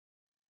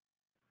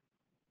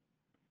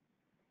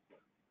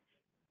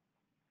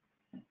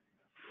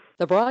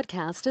The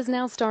broadcast is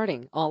now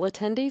starting. All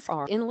attendees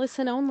are in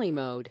listen-only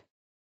mode.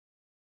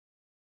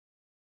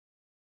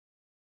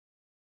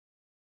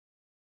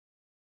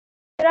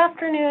 Good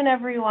afternoon,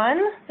 everyone.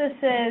 This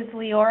is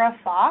Leora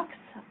Fox.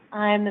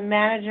 I'm the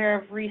Manager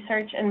of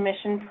Research and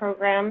Mission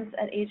Programs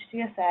at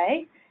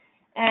HDSA,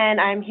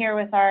 and I'm here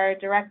with our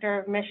Director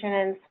of Mission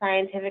and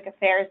Scientific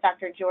Affairs,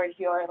 Dr. George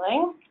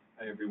Yorling.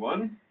 Hi,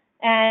 everyone.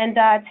 And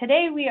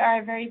today we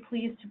are very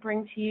pleased to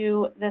bring to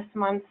you this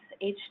month's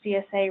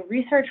HDSA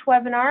research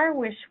webinar,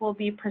 which will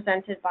be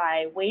presented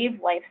by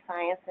Wave Life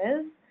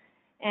Sciences.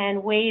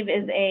 And Wave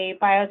is a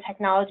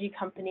biotechnology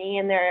company,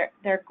 and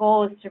their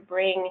goal is to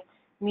bring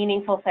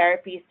meaningful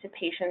therapies to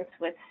patients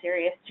with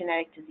serious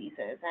genetic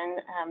diseases.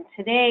 And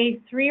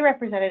today, 3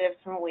 representatives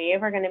from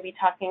Wave are going to be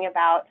talking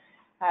about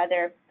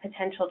their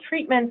potential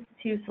treatments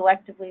to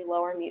selectively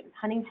lower mutant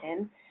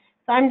Huntingtin.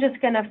 So I'm just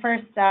going to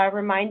first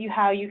remind you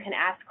how you can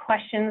ask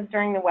questions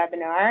during the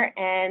webinar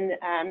and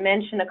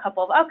mention a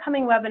couple of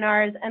upcoming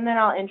webinars, and then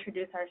I'll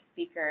introduce our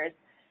speakers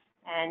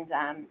and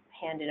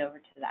hand it over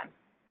to them.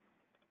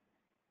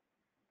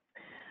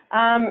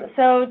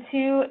 So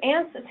to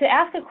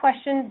ask a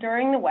question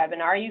during the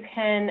webinar, you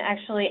can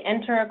actually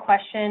enter a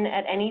question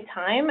at any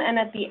time, and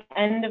at the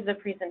end of the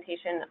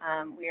presentation,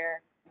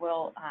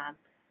 we'll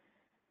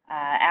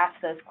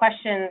ask those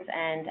questions,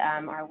 and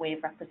our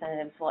Wave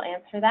representatives will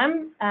answer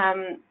them.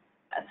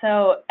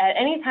 So at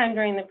any time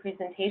during the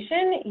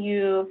presentation,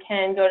 you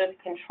can go to the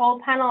control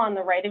panel on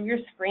the right of your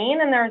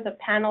screen, and there's a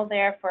panel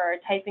there for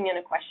typing in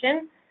a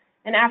question.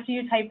 And after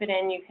you type it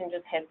in, you can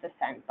just hit the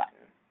send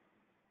button.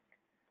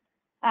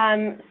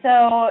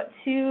 So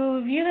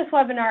to view this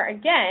webinar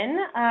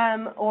again,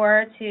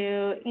 or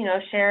to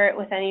share it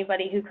with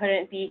anybody who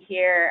couldn't be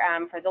here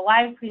for the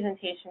live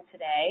presentation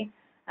today,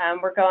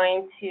 we're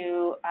going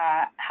to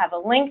have a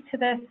link to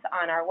this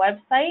on our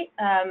website,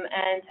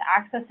 and to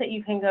access it,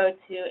 you can go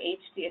to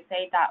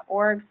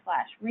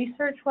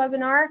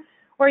hdsa.org/researchwebinar,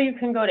 or you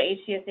can go to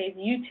HDSA's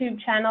YouTube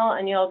channel,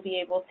 and you'll be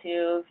able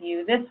to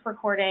view this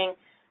recording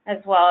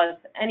as well as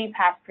any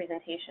past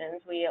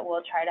presentations. We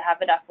will try to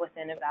have it up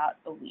within about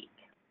a week.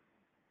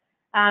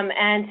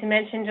 And to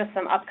mention just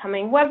some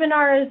upcoming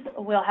webinars,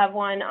 we'll have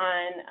one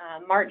on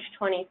March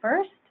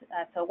 21st,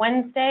 so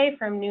Wednesday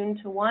from noon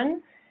to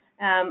 1,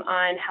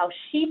 on how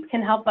sheep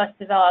can help us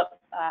develop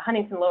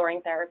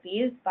Huntingtin-lowering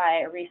therapies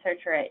by a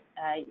researcher at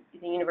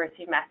the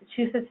University of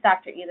Massachusetts,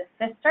 Dr. Edith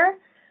Pfister.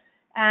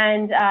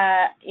 And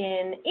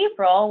in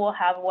April, we'll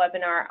have a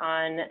webinar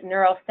on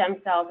neural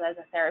stem cells as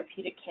a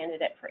therapeutic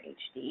candidate for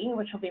HD,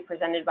 which will be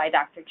presented by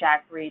Dr.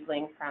 Jack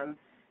Riedling from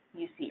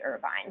UC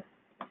Irvine.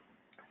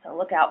 So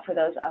look out for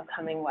those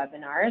upcoming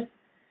webinars.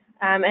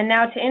 And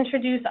now to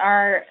introduce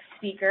our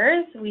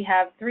speakers, we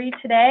have 3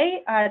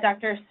 today.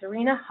 Dr.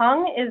 Serena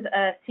Hung is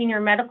a Senior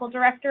Medical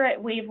Director at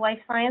Wave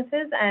Life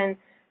Sciences and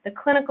the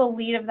clinical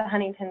lead of the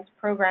Huntington's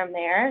program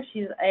there.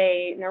 She's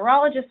a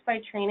neurologist by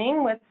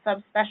training with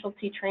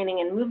subspecialty training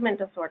in movement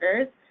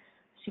disorders.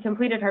 She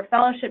completed her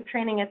fellowship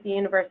training at the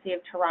University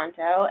of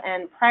Toronto,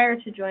 and prior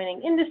to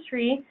joining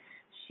industry,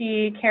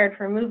 she cared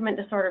for movement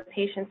disorder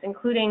patients,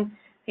 including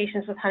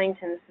patients with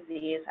Huntington's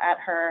disease, at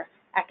her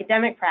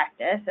academic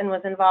practice, and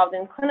was involved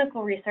in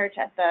clinical research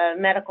at the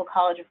Medical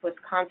College of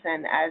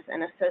Wisconsin as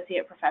an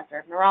associate professor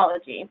of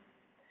neurology.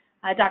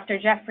 Dr.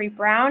 Jeffrey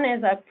Brown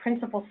is a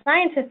principal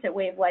scientist at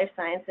Wave Life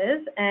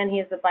Sciences, and he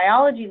is the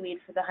biology lead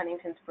for the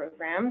Huntington's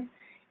program.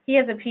 He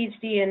has a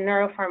PhD in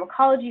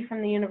neuropharmacology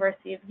from the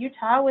University of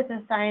Utah with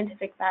a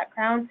scientific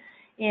background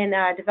in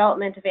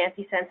development of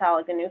antisense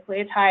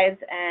oligonucleotides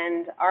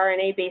and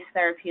RNA-based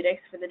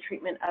therapeutics for the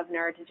treatment of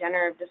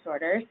neurodegenerative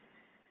disorders.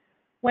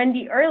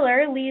 Wendy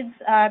Erler leads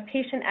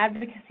patient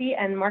advocacy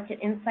and market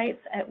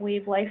insights at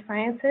Wave Life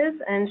Sciences,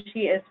 and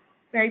she is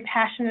very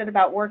passionate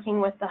about working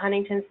with the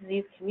Huntington's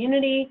disease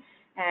community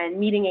and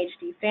meeting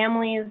HD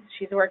families.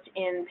 She's worked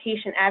in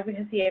patient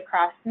advocacy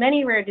across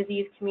many rare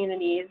disease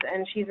communities,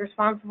 and she's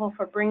responsible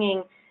for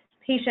bringing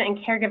patient and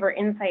caregiver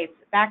insights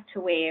back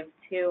to Wave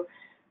to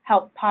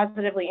help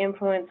positively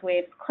influence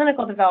Wave's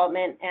clinical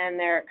development and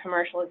their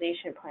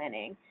commercialization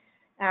planning.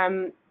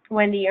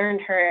 Wendy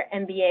earned her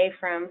MBA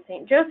from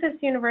St.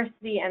 Joseph's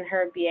University and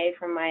her BA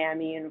from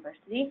Miami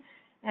University.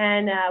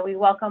 And we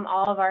welcome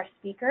all of our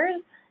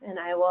speakers, and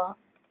I will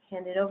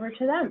hand it over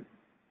to them.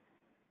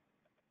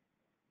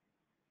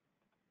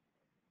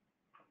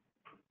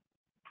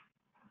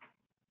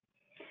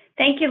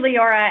 Thank you,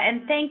 Leora,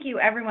 and thank you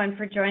everyone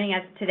for joining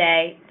us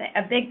today.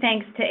 A big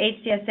thanks to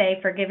HDSA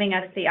for giving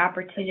us the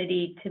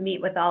opportunity to meet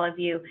with all of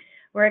you.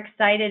 We're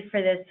excited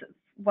for this,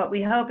 what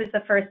we hope is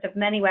the first of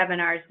many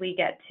webinars we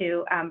get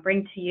to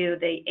bring to you,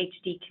 the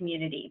HD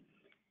community.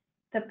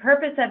 The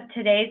purpose of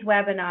today's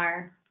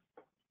webinar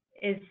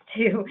is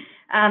to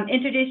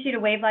introduce you to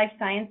Wave Life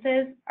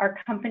Sciences, our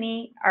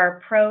company, our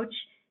approach,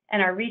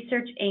 and our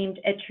research aimed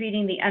at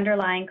treating the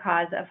underlying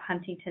cause of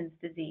Huntington's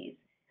disease.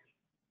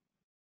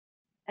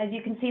 As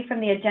you can see from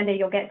the agenda,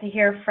 you'll get to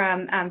hear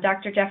from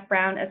Dr. Jeff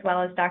Brown as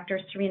well as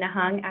Dr. Serena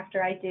Hung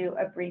after I do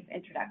a brief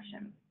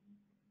introduction.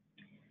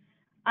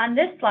 On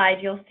this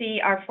slide, you'll see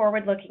our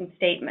forward-looking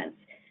statements.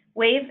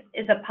 Wave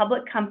is a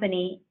public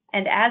company,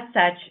 and as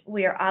such,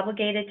 we are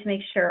obligated to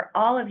make sure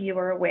all of you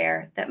are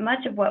aware that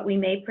much of what we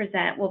may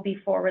present will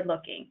be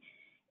forward-looking.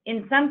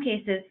 In some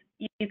cases,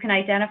 you can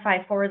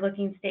identify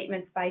forward-looking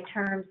statements by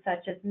terms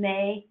such as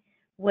may,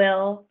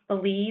 will,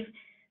 believe.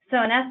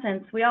 So in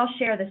essence, we all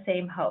share the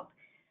same hope.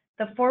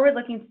 The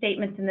forward-looking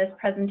statements in this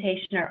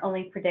presentation are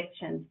only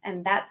predictions,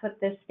 and that's what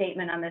this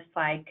statement on this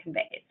slide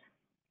conveys.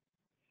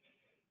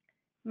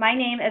 My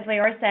name, as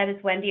Leora said,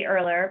 is Wendy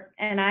Erler,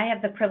 and I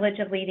have the privilege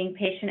of leading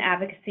patient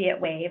advocacy at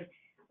Wave.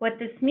 What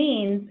this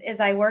means is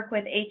I work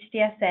with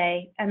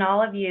HDSA and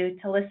all of you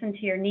to listen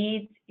to your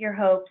needs, your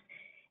hopes,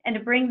 and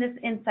to bring this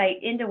insight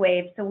into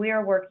Wave so we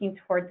are working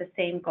toward the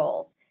same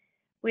goals.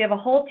 We have a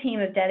whole team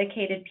of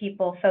dedicated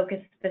people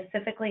focused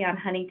specifically on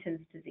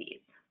Huntington's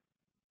disease.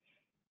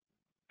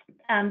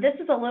 This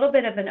is a little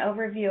bit of an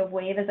overview of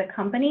Wave as a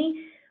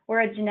company.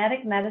 We're a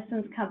genetic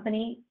medicines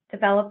company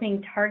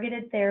developing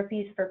targeted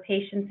therapies for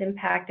patients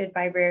impacted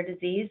by rare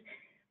disease.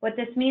 What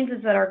this means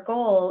is that our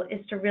goal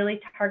is to really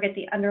target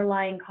the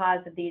underlying cause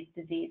of these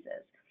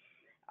diseases.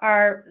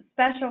 Our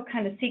special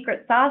kind of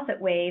secret sauce at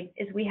Wave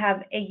is we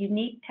have a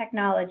unique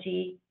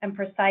technology and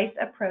precise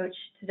approach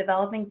to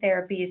developing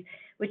therapies,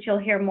 which you'll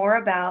hear more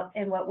about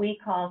in what we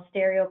call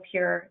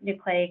stereopure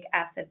nucleic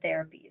acid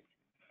therapies.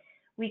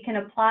 We can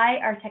apply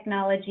our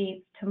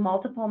technology to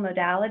multiple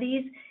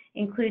modalities,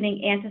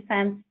 including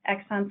antisense,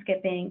 exon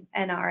skipping,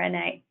 and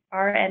RNAi.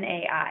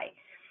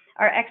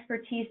 Our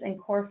expertise and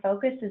core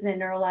focus is in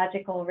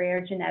neurological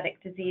rare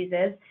genetic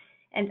diseases.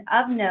 And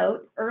of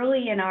note,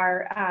 early in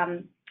our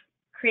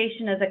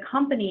creation as a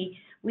company,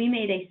 we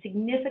made a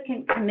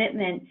significant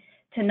commitment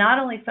to not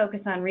only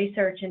focus on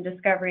research and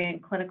discovery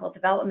and clinical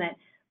development,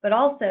 but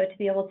also to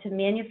be able to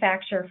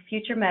manufacture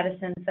future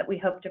medicines that we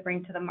hope to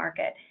bring to the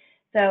market.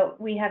 So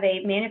we have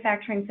a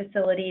manufacturing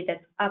facility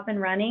that's up and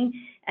running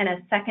and a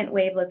second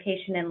Wave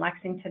location in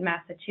Lexington,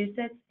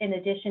 Massachusetts, in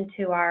addition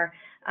to our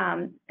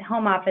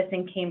home office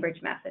in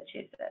Cambridge,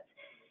 Massachusetts.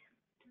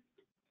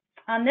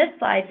 On this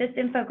slide, this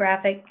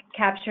infographic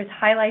captures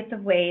highlights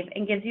of Wave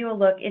and gives you a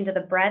look into the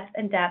breadth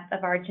and depth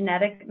of our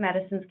genetic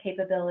medicines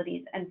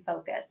capabilities and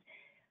focus.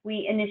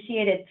 We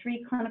initiated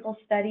 3 clinical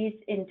studies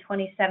in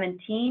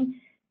 2017,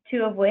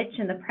 2 of which,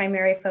 and the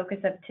primary focus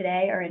of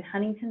today, are in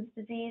Huntington's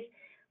disease.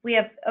 We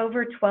have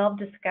over 12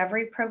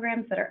 discovery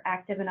programs that are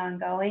active and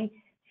ongoing,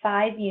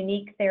 5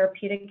 unique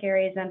therapeutic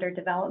areas under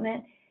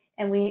development,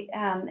 and we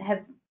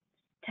have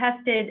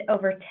tested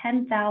over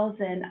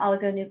 10,000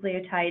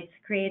 oligonucleotides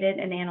created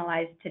and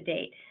analyzed to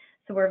date.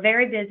 So we're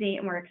very busy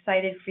and we're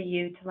excited for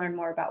you to learn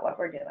more about what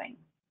we're doing.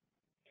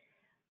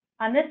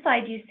 On this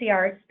slide, you see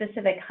our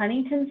specific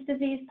Huntington's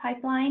disease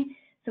pipeline.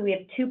 So we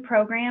have 2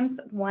 programs,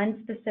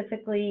 one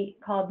specifically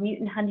called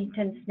Mutant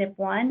Huntingtin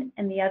SNP1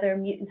 and the other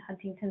Mutant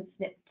Huntingtin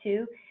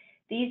SNP2.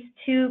 These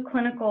 2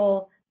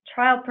 clinical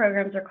trial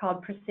programs are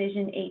called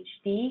Precision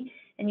HD,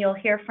 and you'll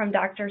hear from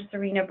Dr.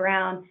 Serena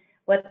Brown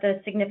what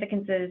the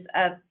significance is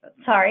of,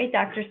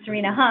 Dr.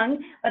 Serena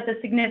Hung, what the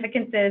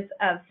significance is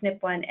of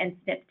SNP1 and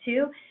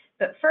SNP2.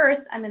 But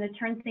first, I'm going to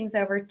turn things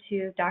over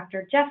to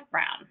Dr. Jeff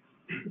Brown.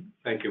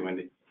 Thank you,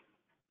 Wendy.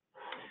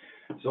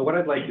 So what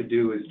I'd like to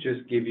do is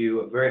just give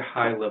you a very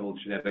high-level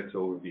genetics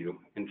overview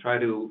and try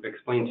to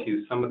explain to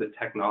you some of the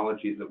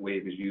technologies that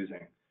Wave is using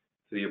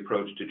for the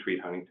approach to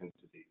treat Huntington's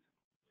disease.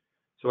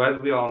 So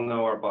as we all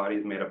know, our body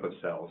is made up of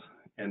cells,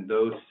 and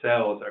those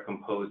cells are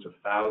composed of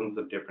thousands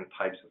of different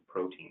types of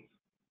proteins.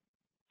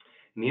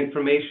 And the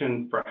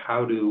information for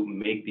how to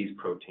make these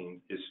proteins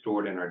is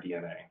stored in our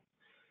DNA.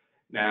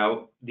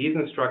 Now, these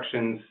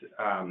instructions,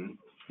 the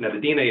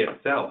DNA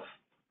itself,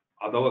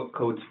 although it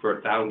codes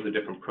for thousands of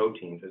different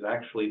proteins, is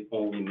actually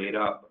only made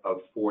up of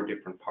 4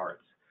 different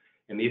parts.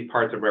 And these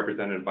parts are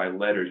represented by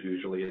letters,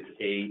 usually it's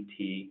A,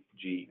 T,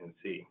 G, and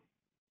C.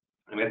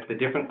 And it's the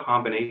different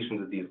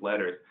combinations of these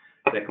letters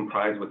that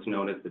comprise what's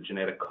known as the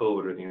genetic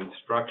code, or the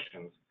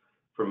instructions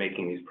for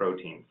making these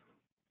proteins.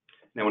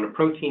 Now, when a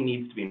protein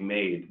needs to be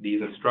made,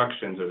 these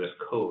instructions, or this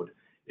code,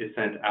 is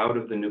sent out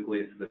of the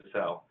nucleus of the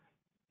cell.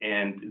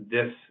 And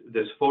this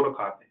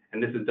photocopy,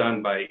 and this is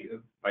done by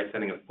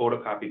sending a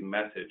photocopied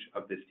message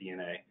of this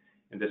DNA,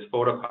 and this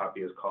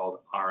photocopy is called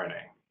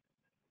RNA.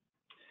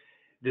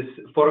 This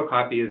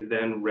photocopy is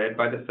then read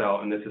by the cell,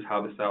 and this is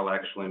how the cell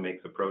actually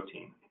makes a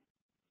protein.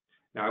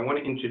 Now, I want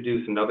to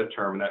introduce another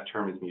term, and that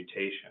term is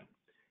mutation.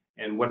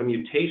 And what a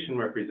mutation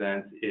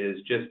represents is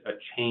just a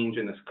change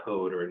in this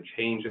code, or a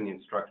change in the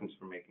instructions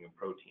for making a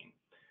protein.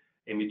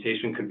 A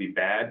mutation could be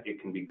bad,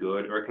 it can be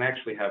good, or it can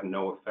actually have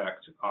no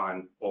effect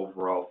on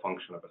overall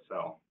function of a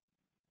cell.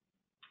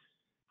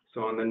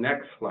 So on the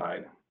next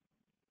slide,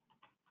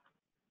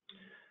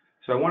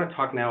 so I want to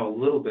talk now a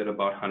little bit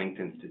about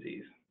Huntington's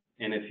disease.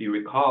 And if you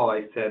recall,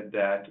 I said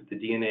that the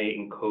DNA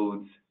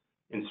encodes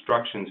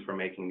instructions for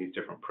making these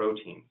different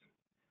proteins.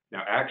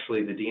 Now,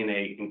 actually, the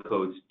DNA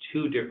encodes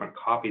 2 different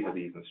copies of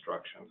these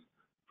instructions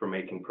for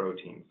making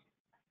proteins.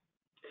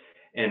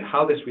 And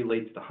how this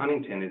relates to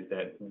Huntingtin is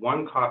that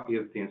one copy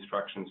of the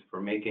instructions for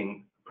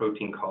making a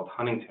protein called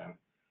Huntingtin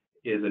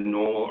is a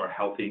normal or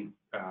healthy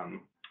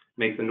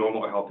makes a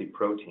normal or healthy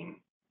protein.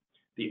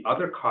 The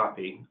other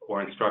copy,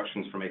 or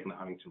instructions for making the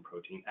Huntingtin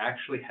protein,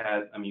 actually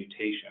has a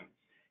mutation.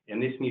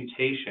 And this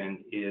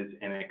mutation is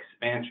an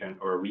expansion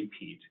or a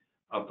repeat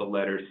of the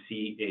letter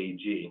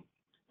CAG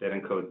that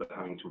encodes the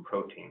Huntingtin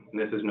protein. And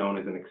this is known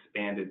as an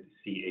expanded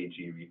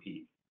CAG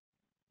repeat.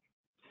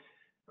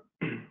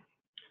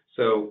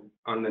 So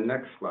on the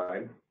next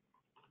slide,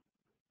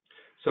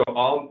 so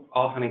all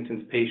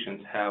Huntington's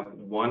patients have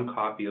one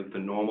copy of the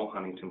normal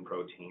Huntingtin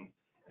protein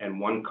and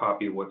one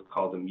copy of what's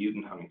called the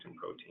mutant Huntingtin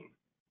protein.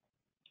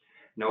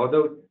 Now,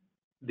 although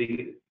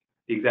the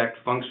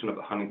exact function of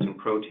the Huntingtin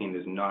protein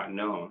is not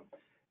known,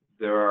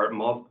 there are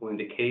multiple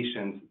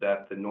indications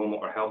that the normal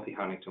or healthy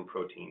Huntingtin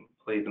protein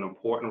plays an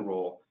important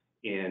role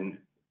in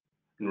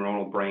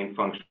neuronal brain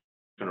function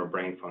or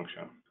brain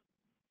function.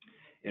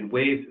 And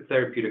Wave's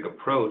therapeutic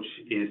approach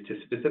is to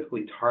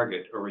specifically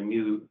target or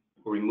remove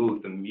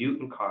the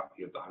mutant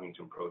copy of the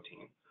Huntingtin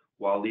protein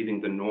while leaving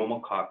the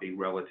normal copy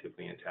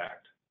relatively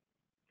intact.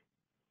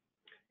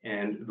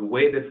 And the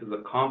way this is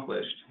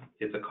accomplished,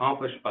 it's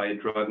accomplished by a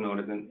drug known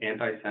as an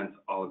antisense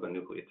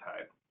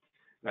oligonucleotide.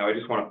 Now, I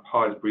just want to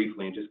pause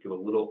briefly and just give a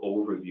little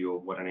overview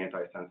of what an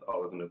antisense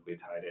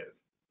oligonucleotide is.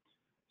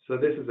 So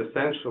this is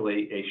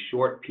essentially a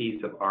short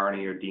piece of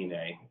RNA or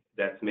DNA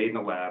that's made in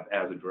the lab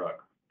as a drug.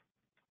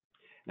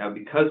 Now,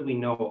 because we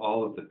know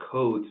all of the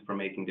codes for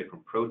making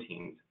different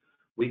proteins,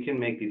 we can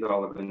make these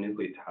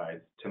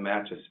oligonucleotides to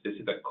match a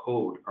specific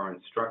code or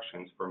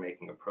instructions for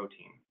making a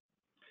protein.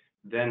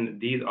 Then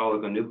these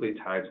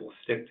oligonucleotides will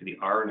stick to the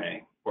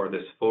RNA, or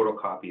this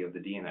photocopy of the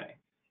DNA,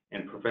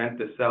 and prevent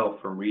the cell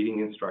from reading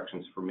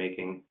instructions for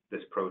making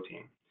this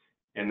protein.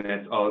 And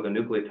this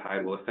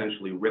oligonucleotide will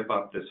essentially rip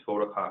up this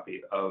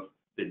photocopy of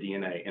the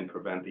DNA and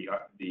prevent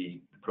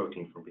the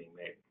protein from being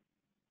made.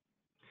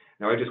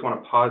 Now, I just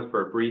want to pause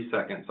for a brief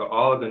second. So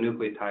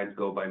oligonucleotides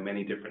go by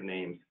many different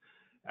names.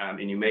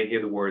 And you may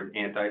hear the words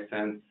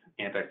antisense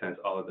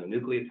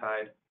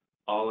oligonucleotide,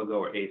 oligo,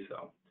 or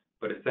ASO.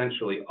 But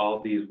essentially, all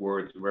these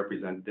words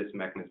represent this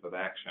mechanism of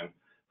action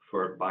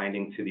for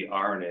binding to the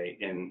RNA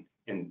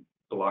and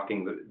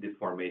blocking the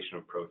formation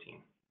of protein.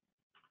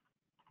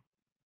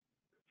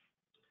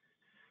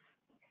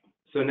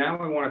 So now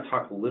I want to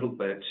talk a little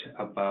bit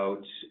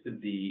about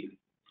the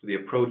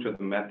approach or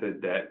the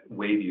method that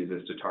Wave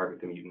uses to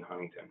target the mutant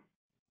Huntingtin.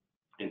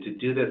 And to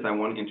do this, I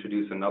want to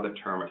introduce another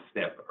term, a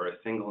SNP, or a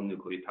single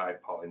nucleotide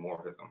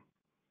polymorphism.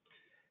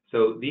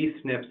 So these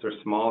SNPs are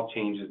small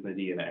changes in the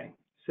DNA,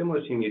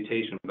 similar to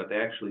mutation, but they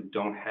actually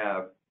don't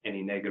have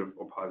any negative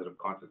or positive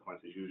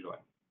consequences usually.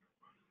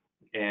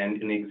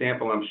 And in the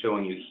example I'm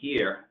showing you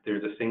here,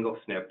 there's a single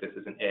SNP, this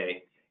is an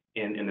A,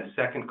 and in the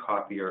second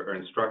copy or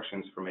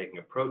instructions for making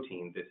a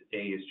protein, this A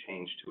is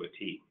changed to a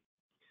T.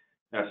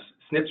 Now,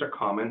 SNPs are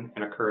common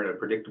and occur at a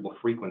predictable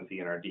frequency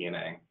in our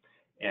DNA.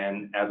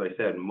 And as I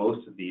said,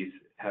 most of these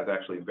have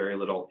actually very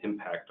little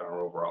impact on our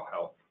overall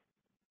health.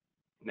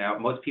 Now,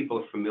 most people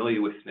are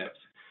familiar with SNPs.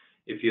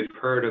 If you've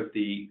heard of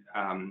the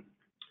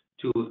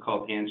tools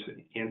called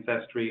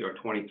Ancestry or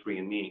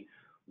 23andMe,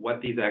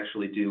 what these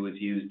actually do is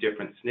use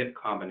different SNP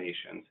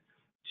combinations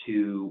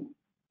to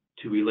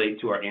relate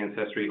to our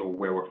ancestry or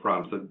where we're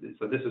from.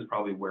 So this is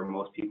probably where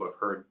most people have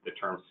heard the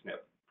term SNP.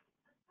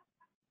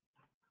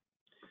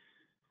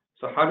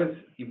 So how does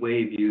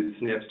Wave use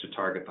SNPs to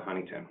target the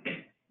Huntingtin?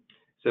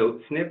 So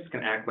SNPs can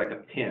act like a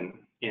pin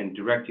and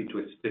direct you to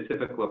a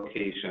specific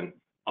location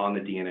on the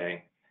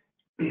DNA.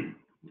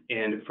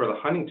 And for the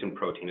Huntingtin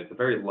protein, it's a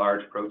very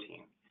large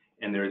protein,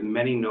 and there's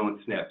many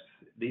known SNPs.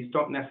 These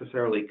don't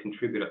necessarily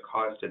contribute a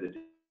cause to the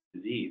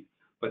disease,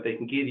 but they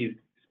can give you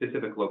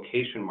specific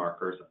location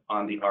markers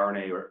on the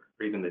RNA or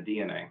even the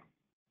DNA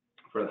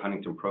for the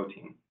Huntingtin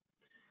protein.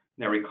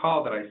 Now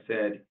recall that I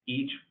said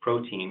each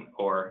protein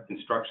or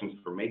instructions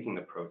for making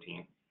the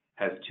protein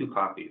has two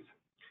copies.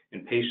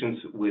 And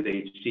patients with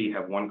HD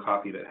have one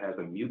copy that has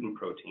a mutant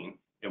protein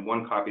and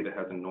one copy that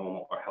has a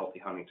normal or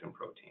healthy Huntingtin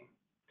protein.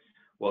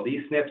 Well,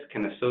 these SNPs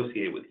can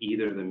associate with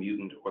either the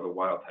mutant or the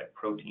wild type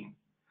protein.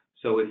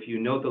 So if you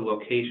know the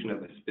location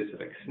of a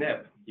specific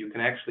SNP, you can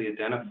actually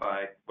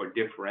identify or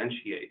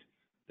differentiate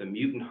the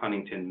mutant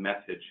Huntingtin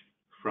message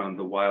from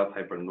the wild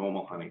type or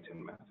normal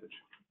Huntingtin message.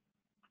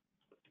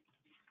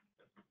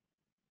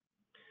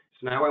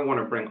 So now I want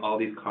to bring all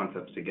these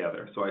concepts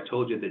together. So I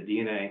told you that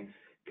DNA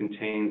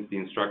contains the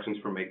instructions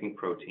for making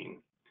protein.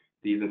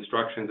 These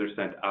instructions are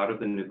sent out of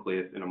the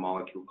nucleus in a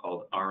molecule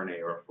called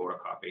RNA or a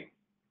photocopy.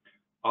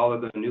 All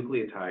of the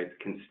nucleotides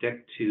can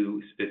stick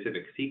to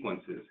specific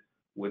sequences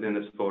within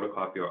this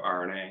photocopy or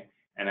RNA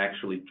and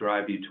actually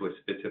drive you to a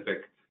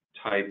specific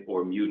type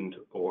or mutant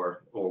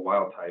or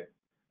wild type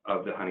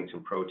of the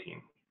Huntingtin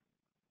protein.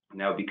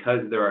 Now,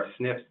 because there are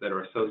SNPs that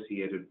are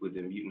associated with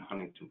the mutant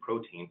Huntingtin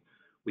protein,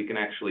 we can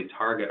actually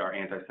target our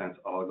antisense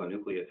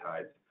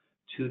oligonucleotides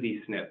to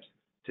these SNPs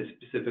to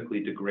specifically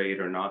degrade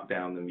or knock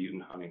down the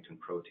mutant Huntingtin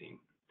protein.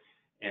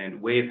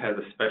 And Wave has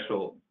a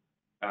special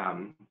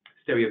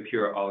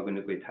stereopure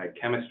oligonucleotide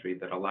chemistry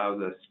that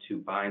allows us to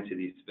bind to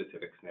these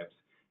specific SNPs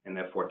and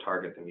therefore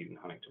target the mutant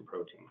Huntingtin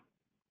protein.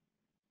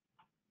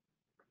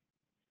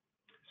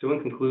 So in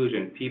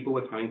conclusion, people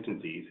with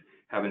Huntington's disease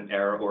have an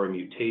error or a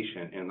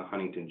mutation in the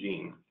Huntingtin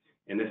gene,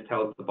 and this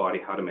tells the body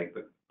how to make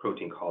the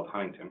protein called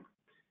Huntingtin.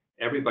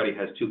 Everybody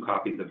has 2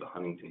 copies of the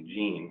Huntingtin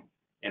gene,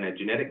 and a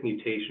genetic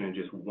mutation in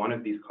just one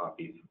of these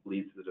copies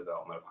leads to the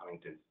development of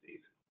Huntington's disease.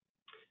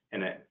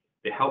 And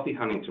the healthy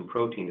Huntingtin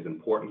protein is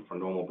important for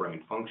normal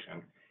brain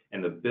function,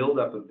 and the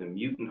buildup of the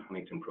mutant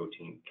Huntingtin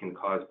protein can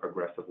cause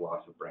progressive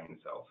loss of brain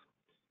cells.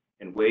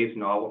 And Wave's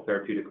novel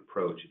therapeutic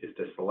approach is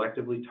to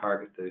selectively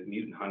target the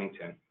mutant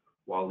Huntingtin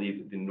while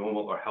leaving the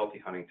normal or healthy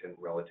Huntingtin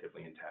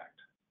relatively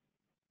intact.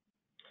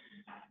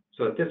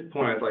 So at this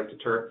point, I'd like to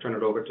turn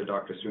it over to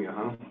Dr. Soumya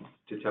Hung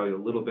to tell you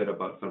a little bit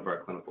about some of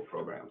our clinical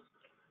programs.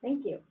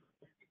 Thank you.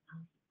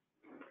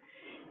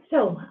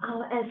 So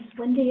as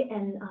Wendy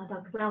and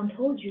Dr. Brown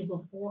told you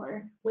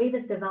before, Wave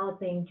is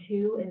developing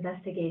 2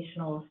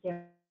 investigational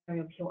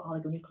stereopure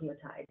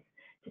oligonucleotides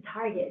to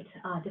target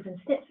different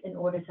SNPs in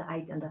order to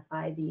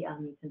identify the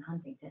mutant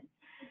Huntingtin.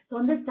 So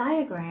on this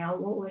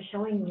diagram, what we're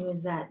showing you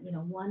is that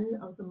one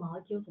of the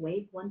molecules,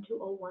 Wave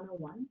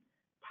 120101,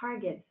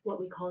 targets what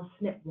we call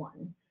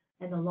SNP1,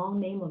 and the long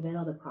name of it,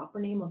 or the proper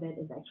name of it,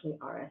 is actually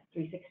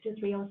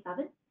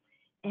RS362307.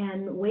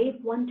 And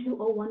Wave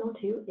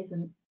 120102 is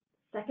a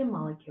second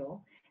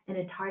molecule, and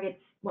it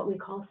targets what we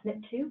call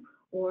SNP2,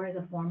 or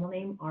the formal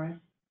name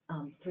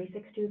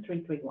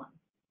RS362331.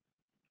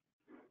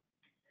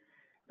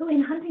 So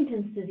in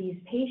Huntington's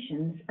disease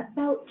patients,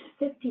 about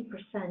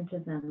 50%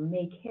 of them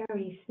may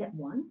carry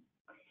SNP1,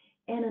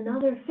 and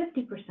another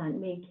 50%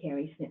 may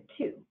carry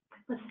SNP2.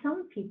 But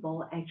some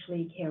people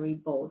actually carry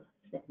both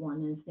SNP1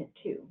 and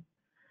SNP2.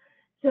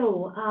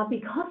 So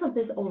because of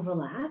this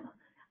overlap,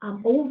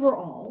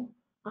 overall,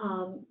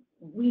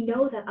 we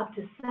know that up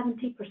to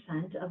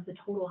 70% of the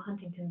total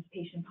Huntington's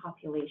patient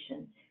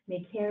population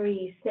may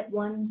carry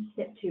SNP1,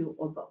 SNP2,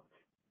 or both.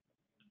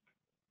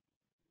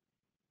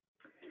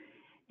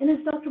 And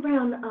as Dr.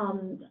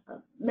 Brown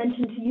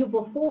mentioned to you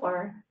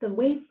before, the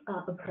Wave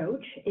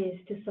approach is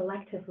to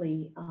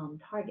selectively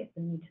target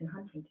the mutant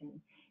Huntingtin.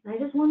 And I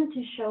just wanted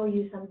to show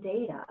you some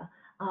data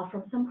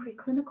from some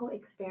preclinical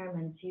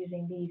experiments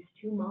using these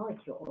 2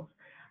 molecules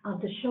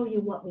to show you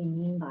what we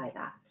mean by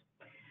that.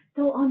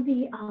 So on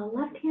the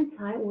left-hand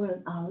side,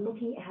 we're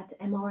looking at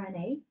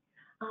mRNA,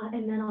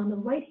 and then on the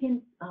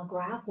right-hand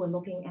graph, we're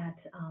looking at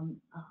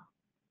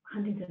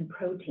Huntingtin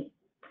protein.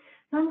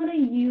 So I'm going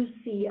to use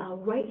the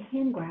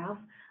right-hand graph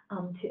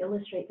to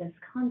illustrate this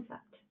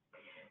concept.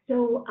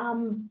 So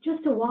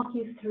just to walk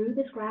you through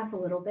this graph a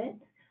little bit,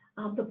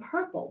 the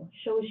purple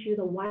shows you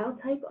the wild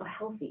type or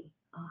healthy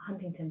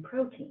Huntingtin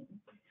protein,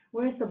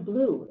 whereas the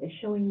blue is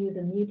showing you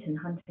the mutant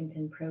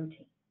Huntingtin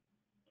protein.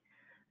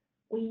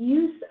 We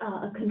use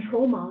a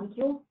control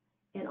molecule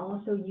and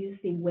also use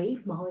the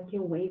Wave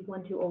molecule, Wave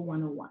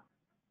 120101.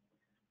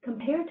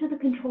 Compared to the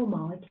control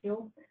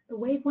molecule, the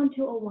Wave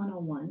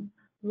 120101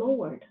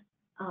 lowered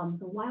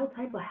the wild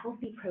type or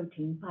healthy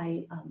protein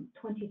by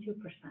 22%.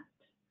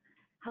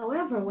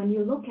 However, when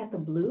you look at the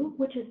blue,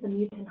 which is the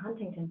mutant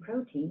Huntingtin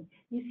protein,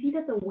 you see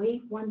that the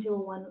Wave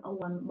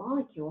 120101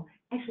 molecule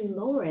actually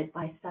lowered it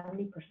by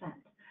 70%,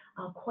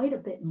 quite a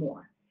bit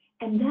more.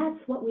 And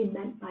that's what we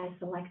meant by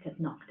selective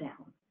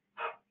knockdown.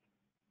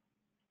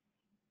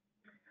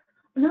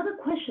 Another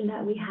question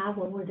that we have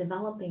when we're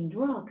developing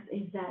drugs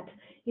is that,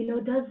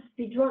 does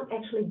the drug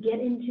actually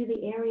get into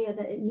the area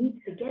that it needs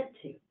to get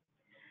to?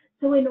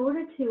 So in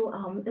order to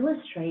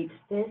illustrate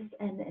this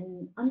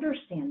and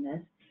understand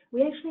this,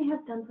 we actually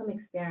have done some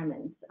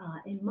experiments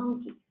in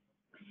monkeys.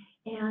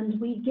 And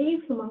we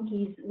gave the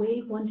monkeys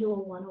Wave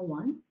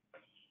 120101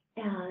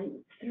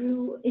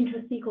 through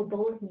intrathecal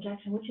bolus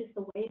injection, which is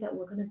the way that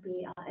we're going to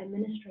be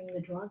administering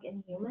the drug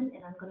in human,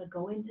 and I'm going to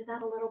go into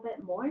that a little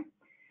bit more.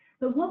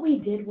 But what we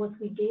did was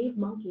we gave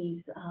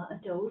monkeys a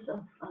dose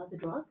of the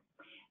drug,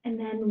 and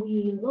then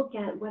we look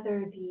at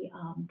whether the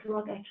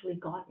drug actually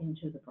got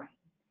into the brain.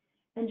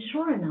 And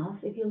sure enough,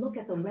 if you look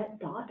at the red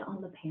dot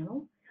on the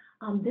panel,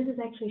 this is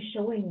actually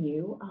showing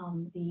you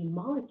the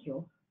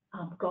molecule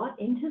got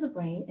into the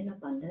brain in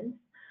abundance.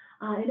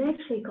 It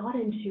actually got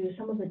into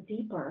some of the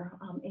deeper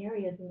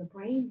areas in the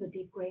brain, the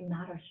deep gray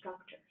matter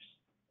structures.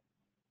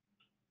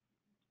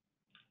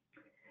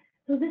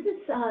 So this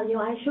is,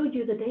 I showed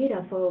you the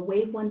data for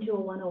Wave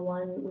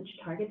 120101, which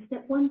targets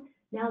SNP1.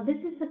 Now this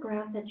is a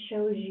graph that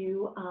shows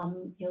you,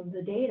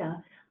 the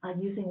data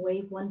using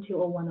Wave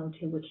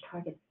 120102, which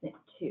targets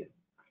SNP2.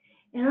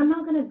 And I'm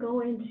not going to go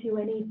into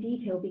any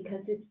detail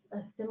because it's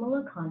a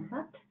similar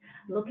concept,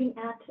 looking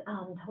at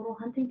total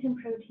Huntingtin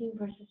protein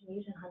versus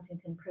mutant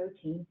Huntingtin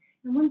protein.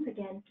 And once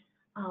again,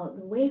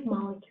 the Wave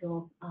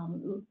molecule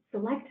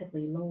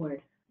selectively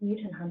lowered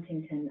mutant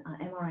Huntingtin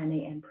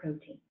mRNA and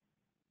protein.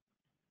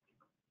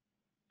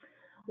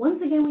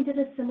 Once again, we did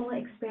a similar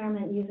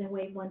experiment using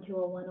Wave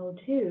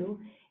 120102,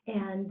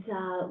 and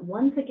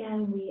once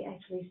again, we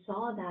actually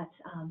saw that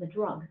the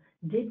drug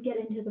did get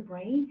into the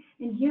brain.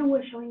 And here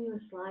we're showing you a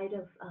slide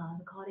of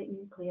the caudate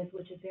nucleus,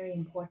 which is very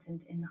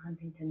important in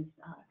Huntington's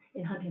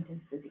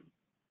disease.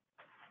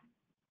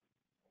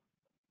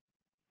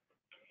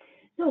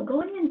 So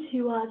going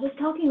into just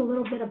talking a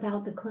little bit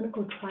about the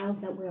clinical trials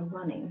that we're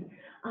running.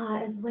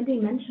 As Wendy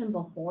mentioned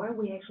before,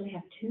 we actually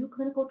have 2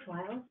 clinical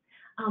trials.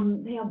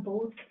 They are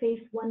both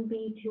phase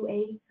 1b,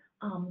 2a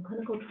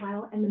clinical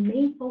trial, and the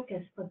main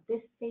focus for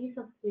this phase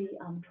of the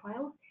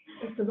trial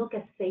is to look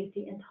at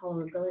safety and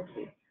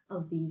tolerability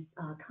of these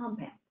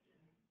compounds.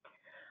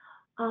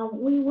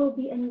 We will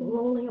be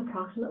enrolling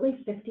approximately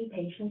 50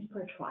 patients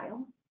per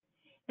trial,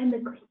 and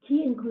the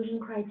key inclusion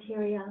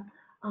criteria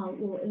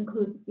will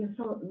include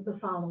some of the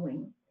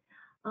following.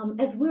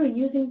 As we're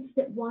using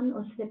SNP1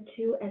 or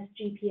SNP2 as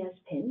GPS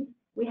pins,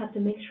 we have to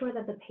make sure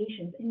that the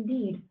patients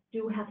indeed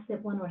do have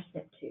SNP1 or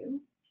SNP2.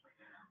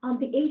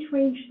 The age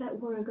range that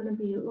we're going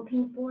to be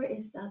looking for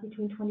is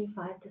between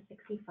 25 to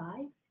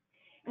 65.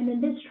 And in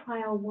this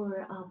trial,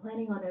 we're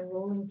planning on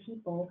enrolling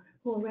people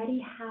who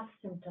already have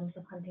symptoms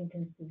of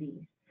Huntington's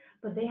disease,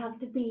 but they have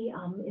to be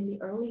in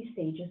the early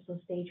stages, so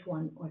stage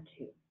 1 or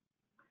 2.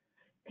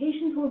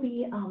 Patients will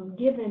be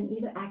given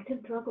either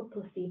active drug or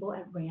placebo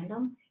at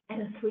random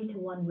at a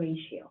 3-to-1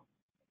 ratio.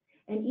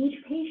 And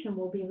each patient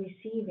will be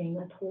receiving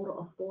a total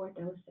of 4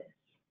 doses.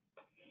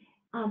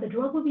 The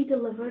drug will be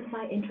delivered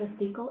by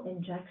intrathecal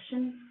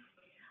injection.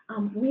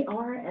 We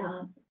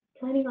are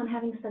planning on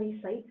having study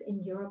sites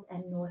in Europe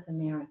and North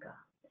America.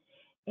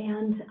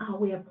 And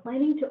we are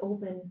planning to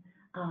open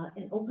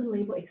an open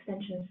label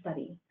extension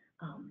study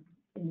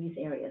in these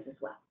areas as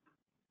well.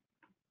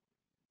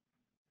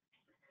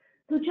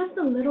 So just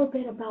a little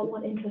bit about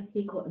what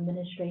intrathecal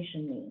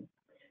administration means.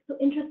 So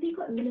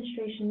intrathecal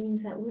administration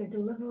means that we're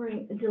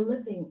delivering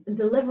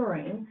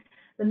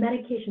the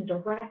medication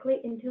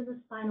directly into the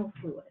spinal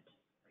fluid.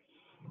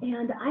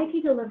 And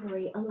IV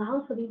delivery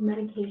allows for these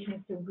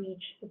medications to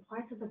reach the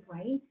parts of the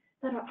brain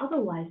that are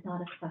otherwise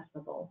not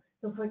accessible.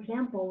 So for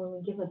example, when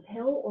we give a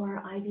pill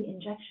or IV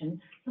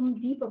injection,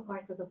 some deeper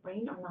parts of the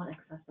brain are not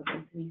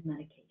accessible to these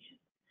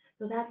medications.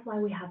 So that's why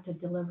we have to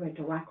deliver it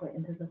directly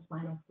into the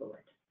spinal fluid.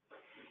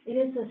 It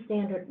is a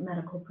standard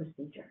medical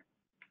procedure.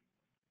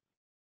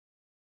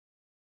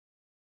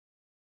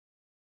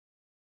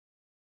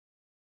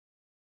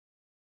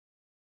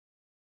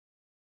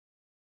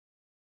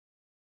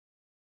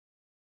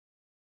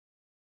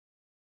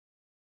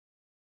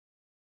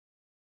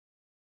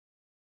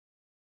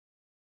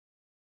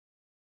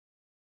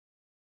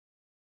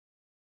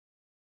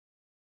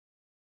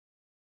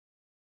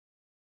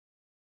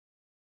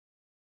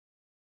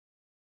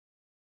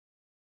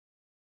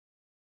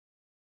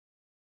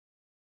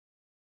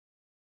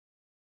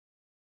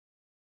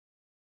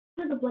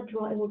 After the blood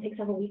draw, it will take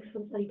several weeks for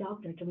the study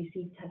doctor to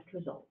receive test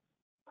results.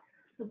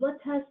 The blood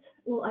test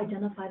will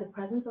identify the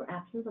presence or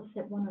absence of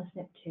SNP1 or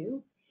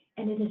SNP2,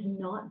 and it is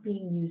not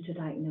being used to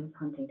diagnose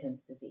Huntington's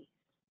disease.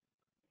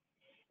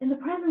 And the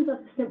presence of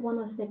SNP1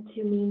 or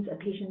SNP2 means a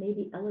patient may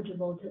be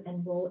eligible to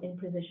enroll in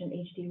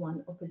position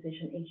HD1 or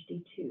position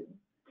HD2.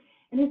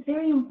 And it's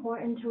very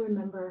important to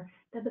remember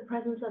that the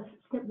presence of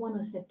SNP1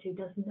 or SNP2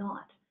 does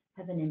not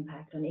have an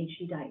impact on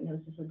HD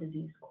diagnosis or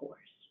disease course.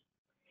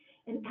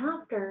 And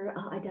after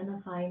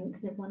identifying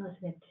SNP1 or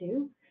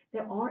SNP2,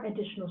 there are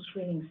additional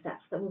screening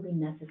steps that will be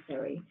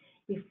necessary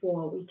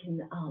before we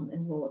can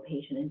enroll a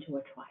patient into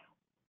a trial.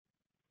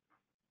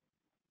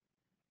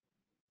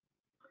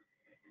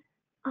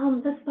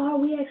 Thus far,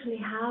 we actually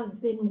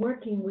have been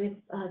working with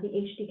the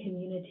HD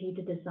community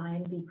to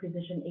design the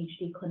Precision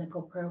HD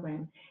clinical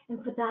program.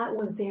 And for that,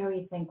 we're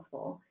very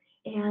thankful.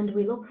 And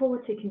we look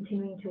forward to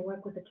continuing to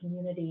work with the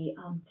community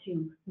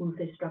to move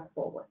this drug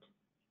forward.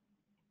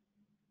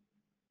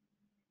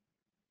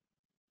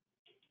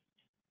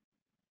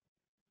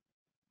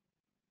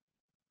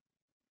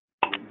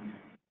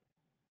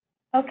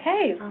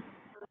 Okay.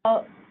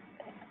 Well,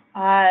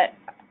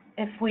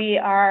 if we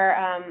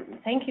are,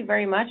 thank you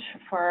very much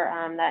for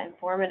that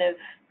informative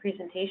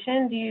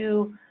presentation. Do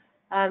you,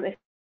 if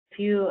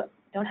you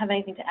don't have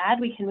anything to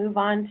add, we can move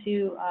on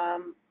to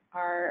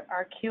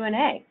our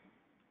Q&A.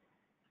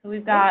 So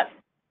we've got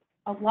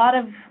a lot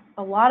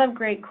of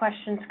great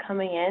questions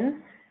coming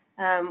in.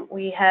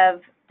 We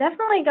have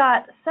definitely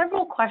got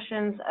several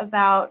questions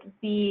about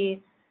the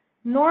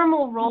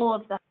normal role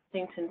of the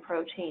Huntingtin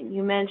protein.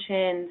 You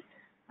mentioned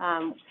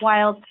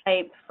wild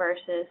type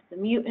versus the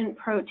mutant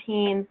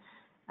protein.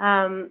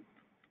 And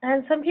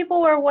some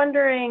people were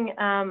wondering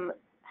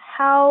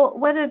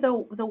whether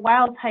the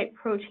wild type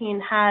protein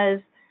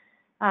has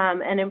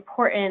an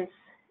importance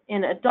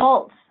in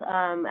adults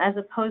as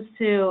opposed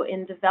to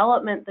in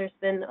development. There's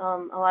been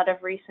a lot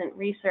of recent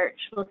research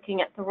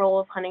looking at the role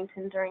of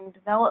Huntingtin during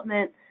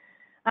development.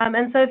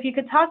 And so if you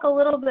could talk a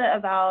little bit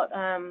about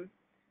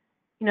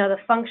the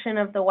function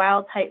of the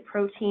wild type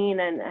protein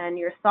and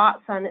your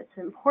thoughts on its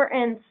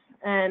importance,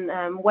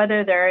 and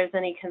whether there is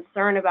any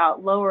concern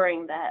about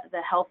lowering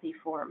the healthy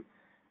form,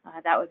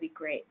 that would be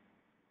great.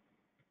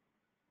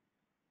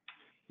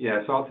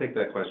 Yeah, so I'll take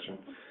that question.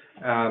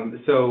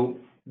 So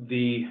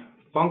the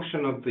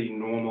function of the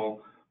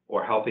normal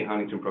or healthy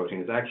Huntingtin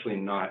protein is actually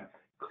not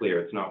clear.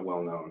 It's not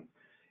well known.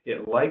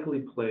 It likely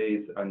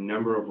plays a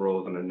number of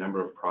roles in a number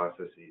of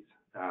processes,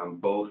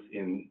 both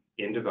in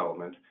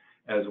development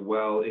as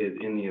well as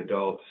in the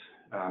adult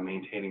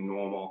maintaining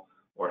normal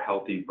or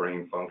healthy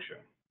brain function.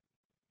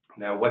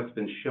 Now, what's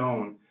been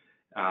shown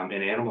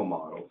in animal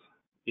models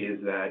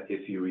is that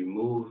if you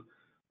remove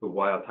the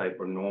wild type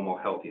or normal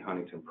healthy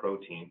Huntingtin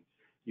protein,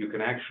 you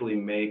can actually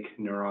make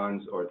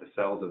neurons or the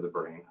cells of the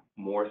brain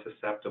more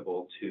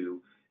susceptible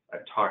to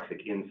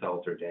toxic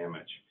insults or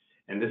damage.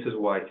 And this is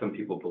why some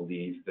people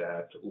believe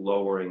that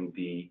lowering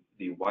the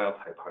wild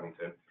type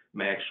Huntingtin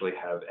may actually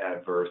have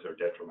adverse or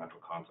detrimental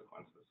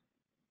consequences.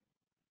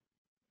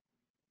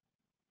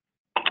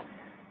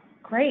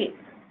 Great,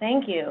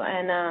 thank you.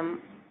 And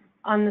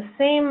on the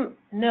same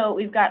note,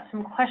 we've got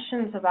some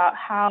questions about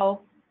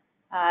how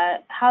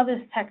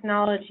this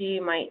technology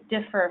might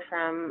differ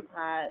from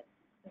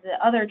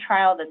the other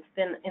trial that's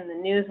been in the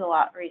news a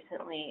lot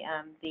recently,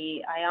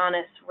 the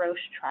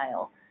Ionis-Roche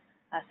trial.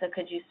 So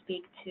could you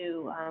speak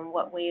to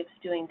what Wave's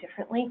doing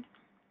differently?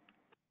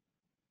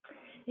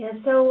 Yeah,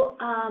 so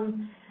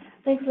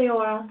thanks,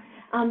 Leora.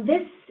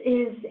 This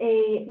is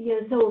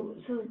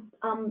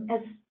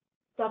as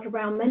Dr.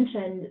 Brown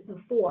mentioned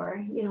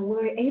before,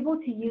 we're able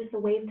to use the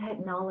Wave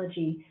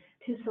technology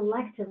to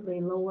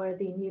selectively lower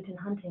the mutant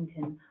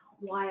Huntingtin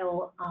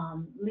while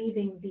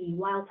leaving the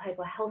wild type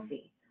or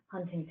healthy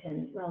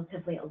Huntingtin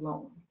relatively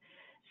alone.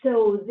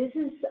 So this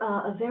is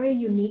a very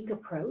unique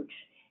approach,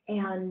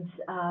 and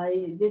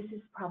this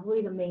is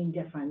probably the main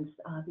difference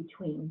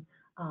between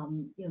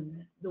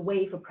the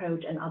Wave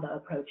approach and other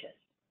approaches.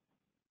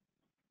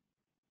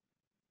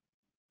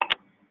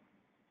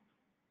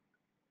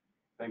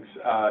 Thanks.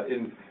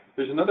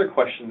 There's another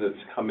question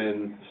that's come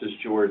in. This is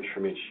George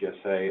from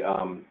HTSA,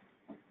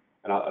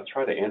 and I'll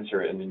try to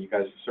answer it, and then you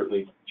guys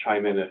certainly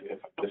chime in if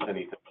I miss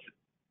anything.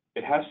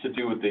 It has to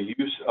do with the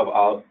use of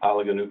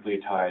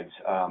oligonucleotides.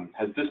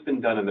 Has this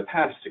been done in the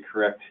past to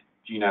correct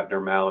gene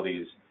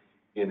abnormalities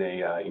in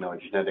a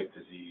genetic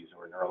disease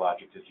or a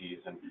neurologic disease?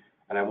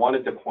 And I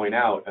wanted to point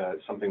out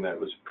something that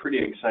was pretty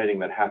exciting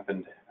that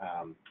happened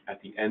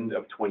at the end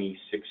of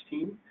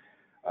 2016.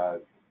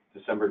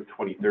 December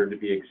 23rd to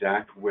be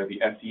exact, where the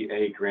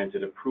FDA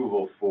granted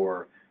approval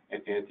for an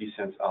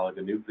antisense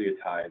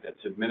oligonucleotide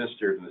that's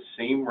administered in the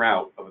same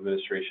route of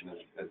administration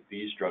as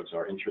these drugs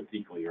are,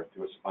 intrathecally or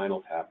through a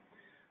spinal tap,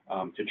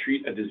 to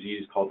treat a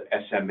disease called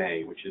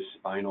SMA, which is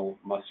spinal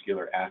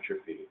muscular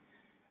atrophy.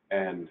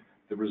 And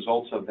the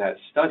results of that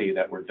study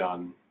that were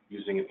done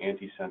using an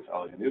antisense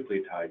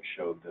oligonucleotide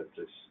showed that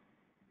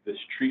this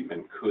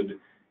treatment could,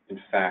 in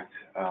fact,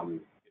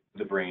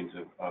 the brains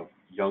of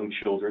young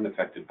children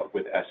affected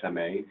with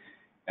SMA,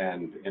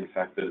 and in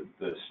fact the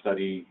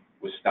study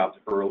was stopped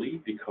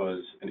early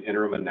because an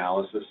interim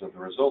analysis of the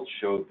results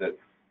showed that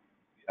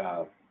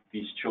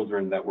these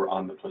children that were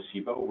on the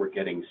placebo were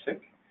getting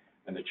sick,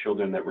 and the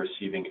children that were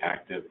receiving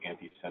active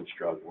antisense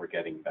drug were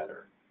getting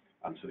better.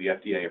 So the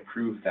FDA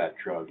approved that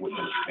drug within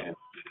a span of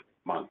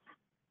a month.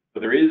 So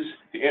there is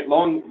the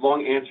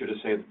long answer to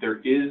say that there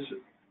is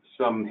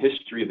some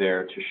history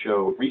there to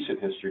show, recent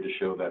history to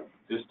show that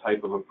this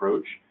type of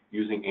approach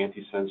using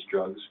antisense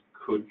drugs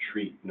could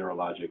treat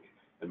neurologic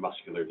and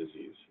muscular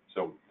disease.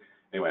 So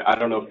anyway, I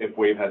don't know if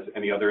Wave has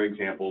any other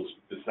examples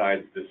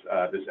besides this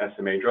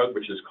SMA drug,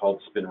 which is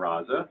called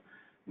Spinraza.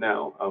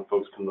 Now,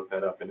 folks can look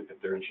that up and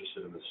if they're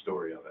interested in the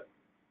story of it.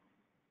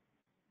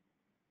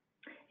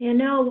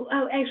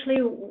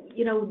 Actually,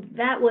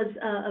 that was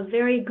a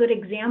very good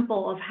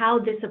example of how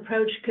this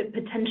approach could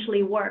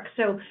potentially work.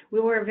 So we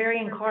were very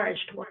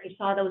encouraged when we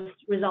saw those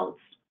results.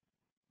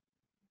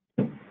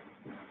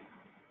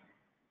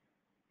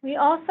 We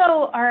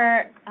also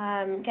are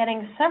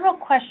getting several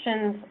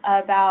questions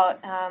about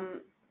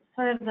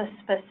sort of the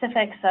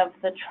specifics of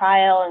the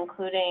trial,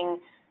 including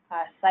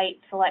site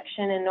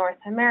selection in North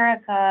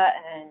America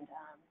and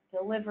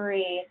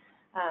delivery,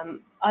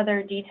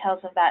 other details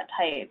of that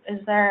type. Is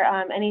there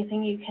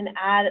anything you can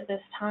add at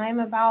this time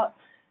about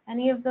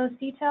any of those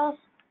details?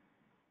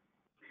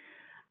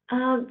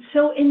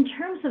 So in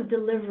terms of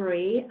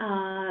delivery,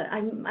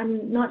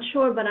 I'm not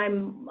sure, but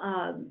I'm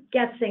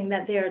guessing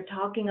that they're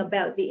talking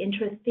about the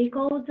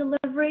intrathecal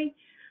delivery.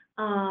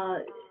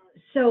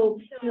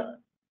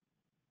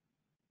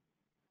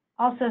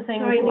 Also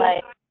things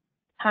like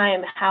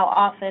time, how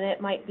often it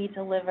might be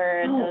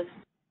delivered, those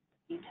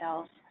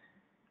details.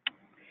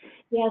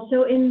 Yeah,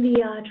 so in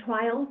the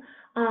trial,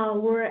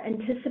 we're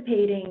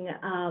anticipating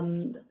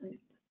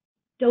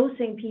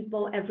dosing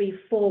people every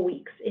 4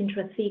 weeks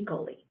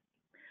intrathecally.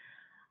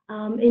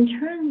 In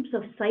terms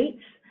of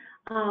sites,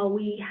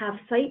 we have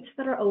sites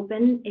that are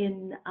open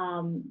in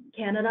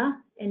Canada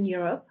and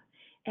Europe,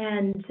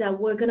 and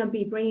we're going to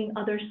be bringing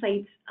other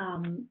sites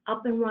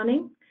up and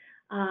running.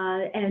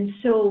 And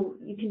so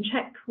you can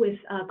check with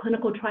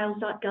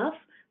clinicaltrials.gov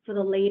for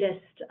the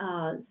latest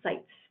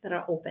sites that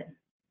are open.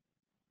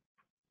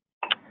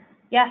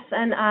 Yes,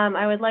 and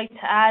I would like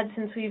to add,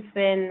 since we've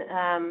been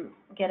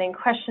getting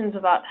questions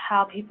about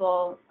how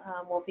people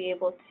will be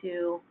able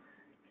to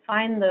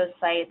find those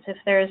sites, if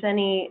there's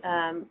any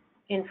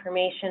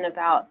information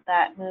about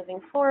that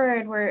moving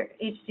forward, where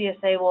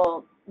HDSA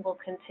will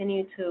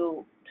continue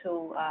to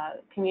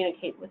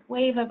communicate with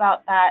Wave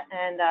about that,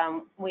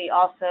 and we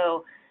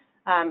also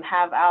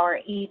have our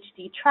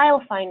HD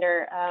trial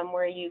finder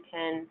where you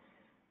can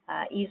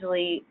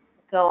easily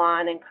go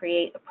on and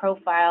create a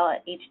profile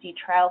at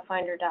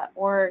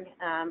hdtrialfinder.org.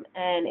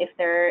 And if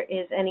there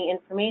is any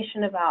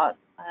information about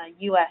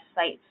US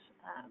sites,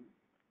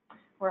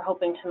 we're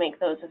hoping to make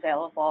those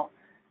available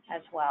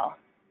as well.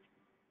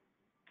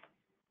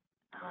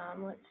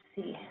 Let's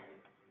see.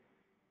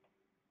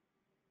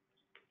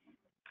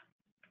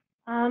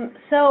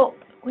 So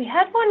we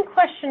had one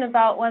question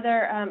about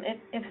whether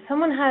if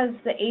someone has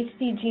the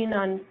HD gene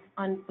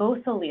on both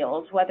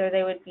alleles, whether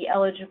they would be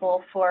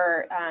eligible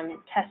for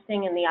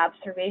testing in the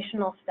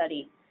observational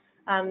study.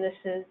 This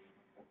is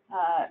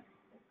a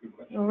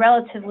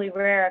relatively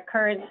rare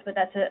occurrence, but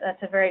that's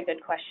a very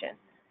good question.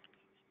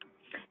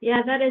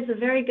 Yeah, that is a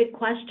very good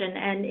question,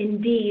 and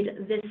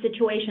indeed, this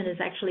situation is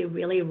actually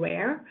really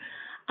rare.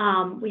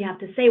 We have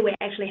to say we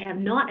actually have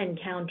not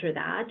encountered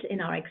that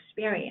in our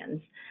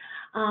experience.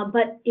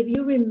 But if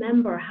you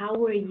remember how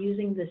we're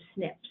using the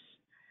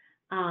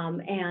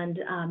SNPs and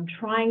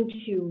trying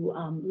to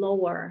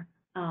lower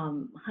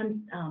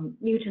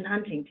mutant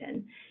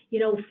Huntingtin, you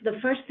know, the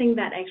first thing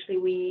that actually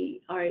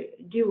we are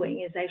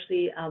doing is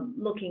actually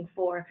looking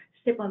for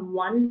SNP on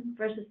one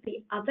versus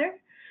the other.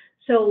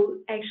 So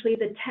actually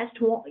the test,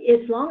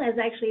 as long as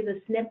actually the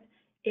SNP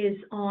is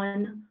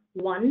on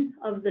one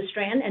of the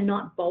strand and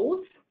not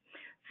both,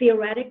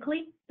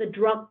 theoretically the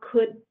drug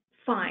could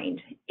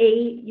find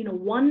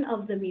one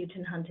of the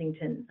mutant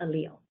Huntingtin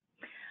allele.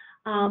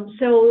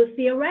 So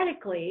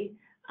theoretically,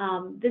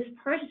 this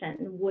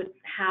person would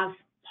have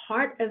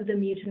part of the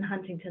mutant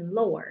Huntingtin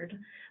lowered,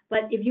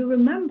 but if you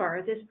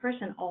remember, this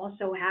person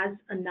also has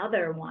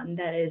another one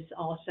that is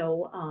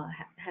also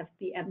have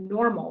the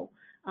abnormal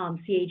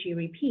CAG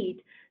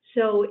repeat.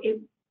 So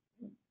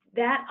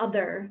that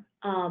other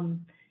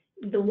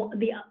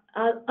the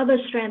other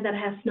strand that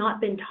has not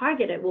been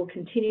targeted will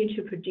continue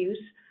to produce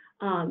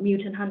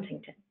mutant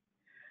Huntingtin.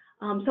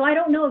 So I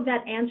don't know if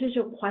that answers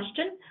your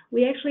question.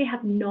 We actually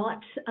have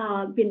not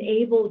been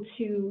able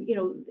to,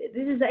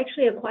 this is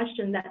actually a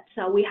question that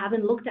we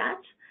haven't looked at,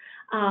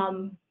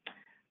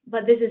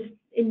 but this is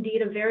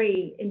indeed a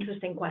very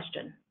interesting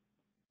question.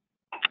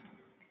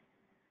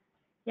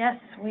 Yes,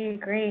 we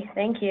agree.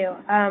 Thank you.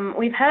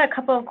 We've had a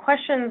couple of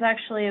questions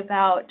actually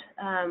about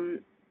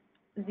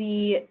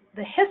the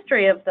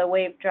history of the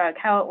WAVE drug,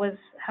 how it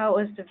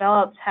was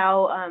developed,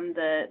 how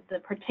the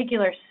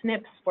particular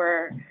SNPs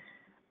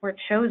were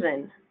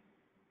chosen.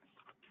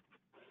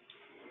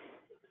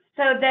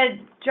 So the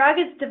drug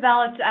is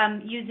developed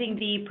using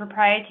the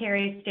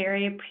proprietary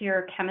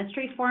stereopure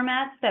chemistry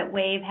formats that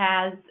WAVE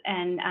has,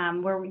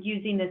 and we're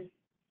using this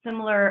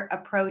similar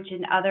approach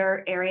in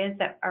other areas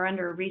that are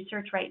under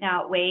research right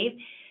now at WAVE.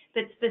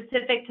 But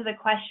specific to the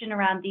question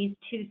around these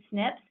two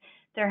SNPs,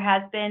 there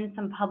has been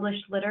some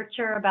published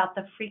literature about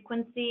the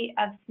frequency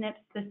of SNPs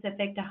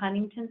specific to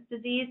Huntington's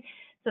disease.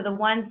 So the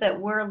ones that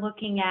we're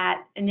looking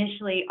at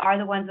initially are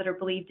the ones that are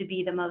believed to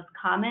be the most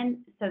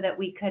common, so that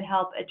we could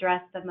help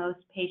address the most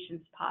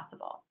patients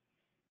possible.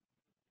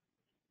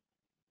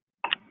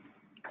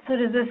 So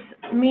does this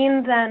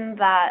mean then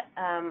that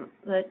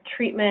the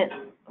treatment,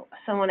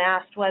 someone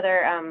asked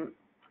whether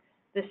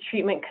this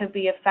treatment could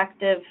be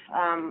effective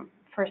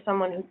for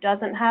someone who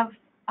doesn't have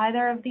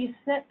either of these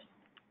SNPs?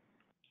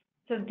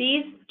 So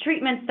these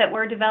treatments that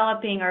we're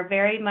developing are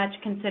very much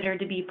considered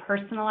to be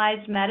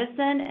personalized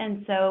medicine,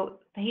 and so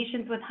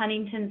patients with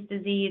Huntington's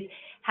disease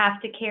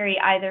have to carry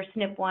either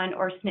SNP1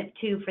 or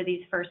SNP2 for these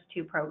first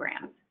two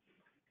programs.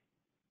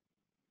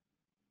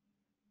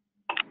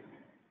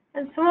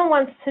 And someone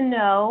wants to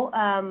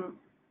know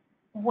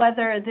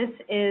whether this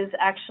is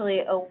actually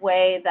a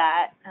way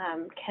that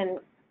can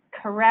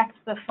correct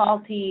the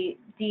faulty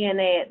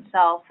DNA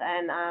itself,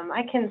 and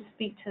I can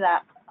speak to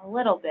that a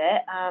little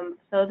bit.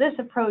 So this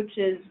approach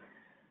is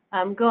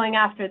going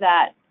after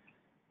that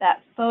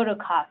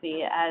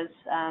photocopy, as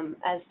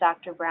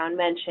Dr. Brown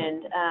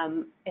mentioned.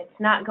 It's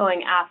not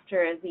going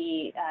after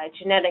the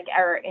genetic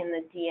error in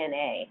the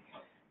DNA.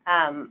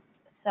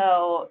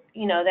 So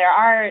there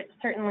are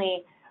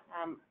certainly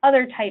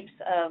other types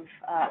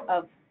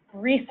of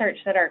research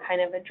that are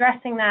kind of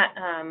addressing that,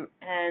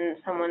 and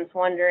someone's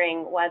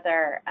wondering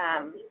whether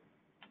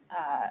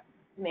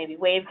maybe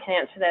WAVE can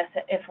answer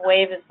this, if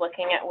WAVE is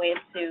looking at ways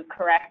to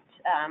correct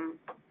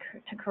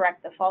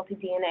the faulty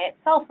DNA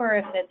itself, or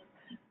if it's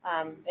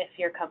if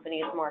your company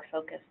is more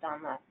focused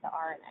on the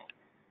RNA.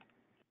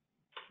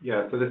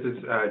 Yeah, so this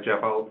is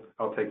Jeff.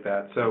 I'll take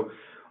that. So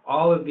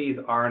all of these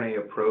RNA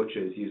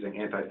approaches using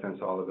antisense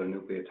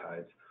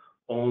oligonucleotides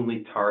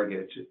only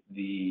target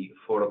the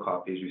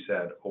photocopy, as you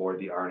said, or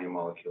the RNA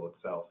molecule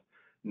itself.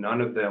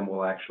 None of them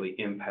will actually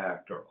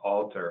impact or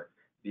alter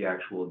the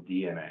actual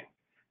DNA.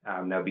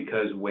 Now,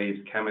 because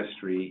WAVE's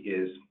chemistry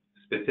is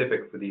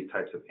specific for these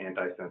types of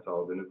antisense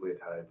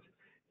oligonucleotides,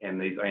 and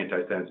these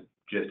antisense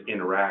just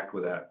interact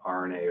with that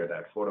RNA or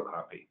that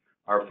photocopy,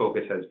 our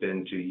focus has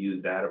been to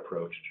use that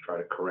approach to try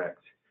to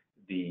correct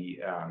the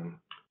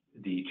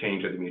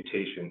change of the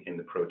mutation in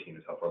the protein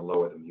itself, or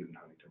lower the mutant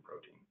Huntingtin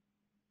protein.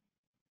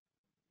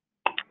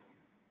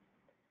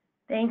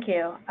 Thank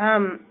you.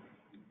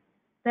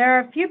 There are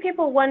a few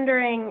people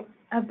wondering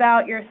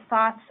about your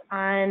thoughts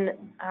on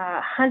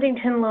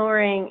Huntingtin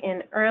lowering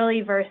in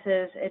early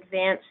versus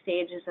advanced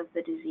stages of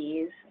the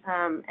disease,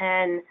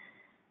 and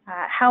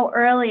how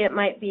early it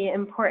might be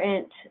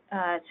important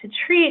to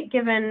treat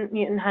given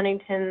mutant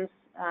Huntingtin's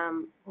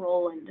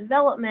role in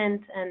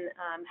development, and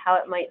how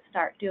it might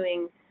start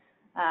doing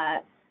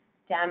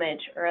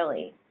damage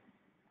early.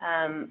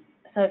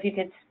 So if you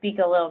could speak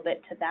a little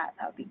bit to that,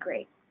 that would be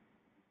great.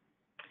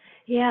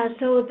 Yeah,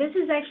 so this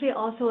is actually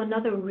also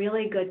another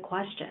really good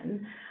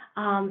question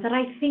that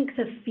I think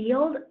the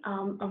field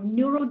of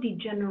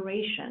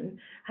neurodegeneration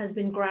has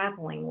been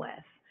grappling with.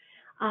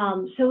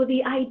 So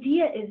the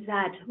idea is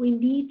that we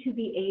need to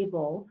be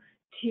able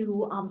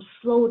to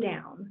slow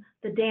down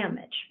the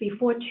damage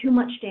before too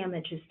much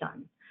damage is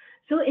done.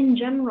 So in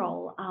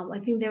general, I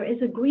think there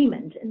is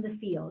agreement in the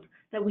field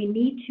that we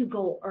need to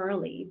go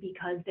early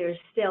because there's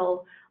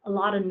still a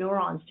lot of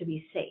neurons to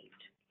be saved.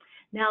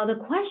 Now the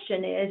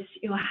question is,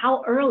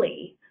 how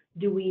early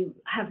do we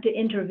have to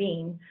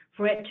intervene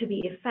for it to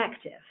be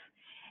effective?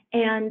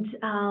 And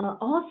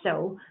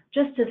also,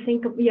 just to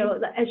think of,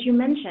 as you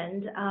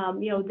mentioned,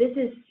 this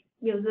is,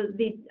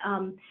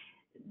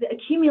 the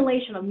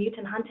accumulation of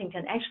mutant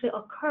Huntingtin actually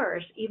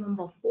occurs even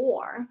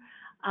before,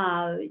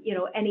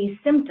 any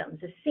symptoms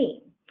is seen.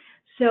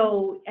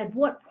 So at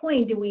what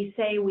point do we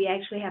say we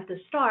actually have to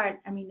start?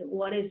 I mean,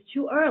 what is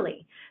too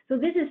early? So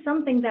this is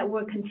something that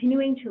we're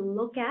continuing to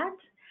look at.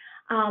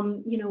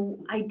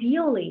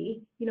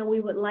 Ideally, we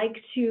would like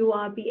to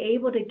be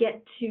able to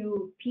get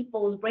to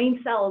people's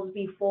brain cells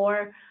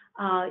before,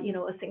 a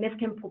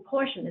significant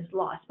proportion is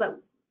lost,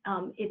 but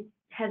it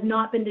has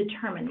not been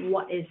determined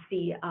what is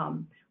the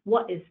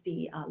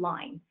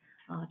line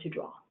to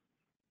draw.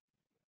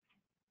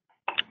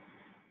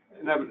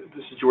 And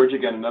this is George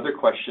again. Another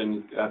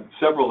question.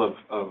 Several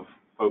of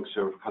folks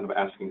are kind of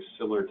asking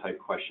similar type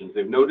questions.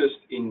 They've noticed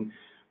in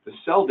the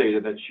cell data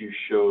that you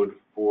showed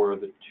for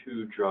the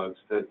two drugs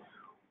that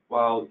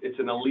while it's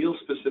an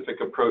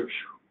allele-specific approach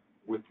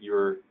with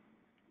your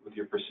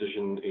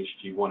precision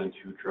HG1 and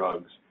 2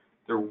 drugs,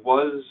 there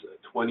was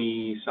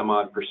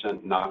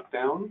 20-some-odd%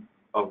 knockdown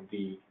of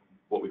the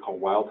what we call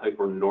wild type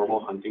or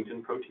normal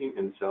Huntingtin protein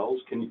in cells.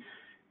 Can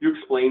you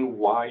explain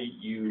why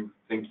you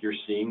think you're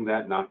seeing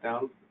that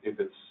knockdown? If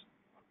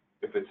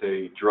it's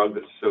a drug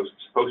that's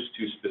supposed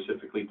to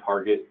specifically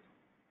target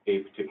a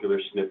particular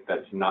SNP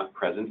that's not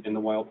present in the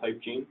wild type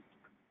gene?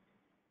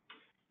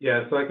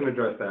 Yeah, so I can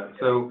address that.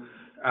 So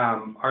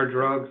our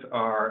drugs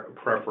are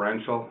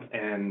preferential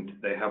and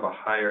they have a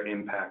higher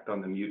impact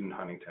on the mutant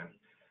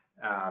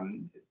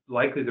Huntingtin.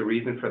 Likely the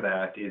reason for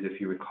that is, if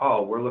you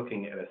recall, we're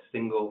looking at a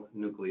single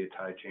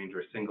nucleotide change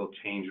or a single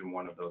change in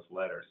one of those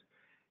letters.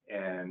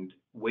 And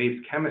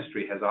Wave's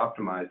chemistry has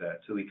optimized that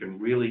so we can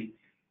really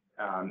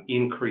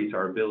increase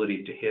our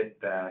ability to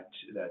hit that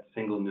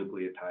single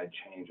nucleotide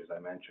change, as I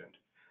mentioned.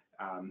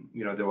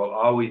 There will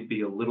always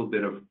be a little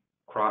bit of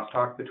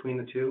crosstalk between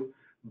the two,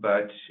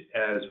 but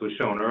as was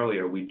shown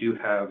earlier, we do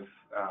have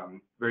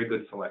very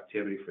good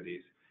selectivity for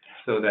these.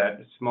 So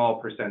that small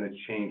percentage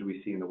change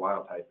we see in the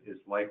wild type is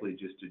likely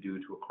just due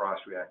to a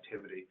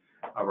cross-reactivity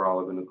of our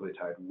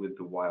oligonucleotide with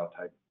the wild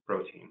type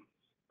protein.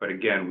 But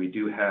again, we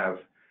do have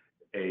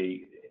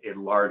a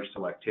large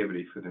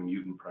selectivity for the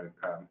mutant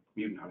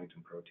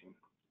Huntingtin protein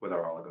with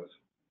our oligos.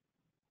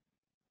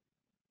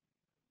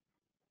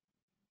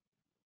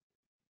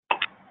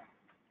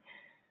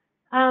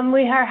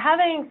 We are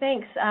having,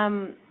 thanks.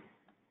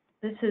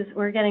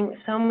 We're getting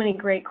so many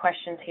great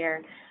questions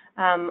here.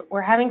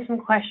 We're having some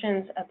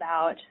questions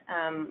about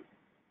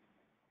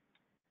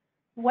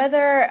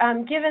whether,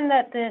 given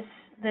that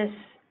this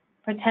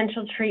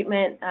potential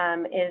treatment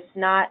is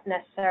not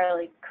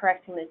necessarily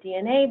correcting the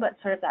DNA, but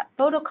sort of that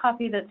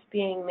photocopy that's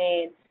being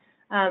made,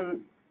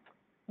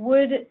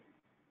 would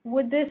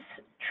this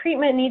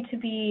treatment need to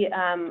be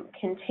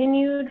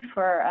continued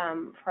for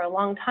a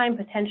long time,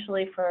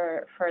 potentially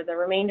for the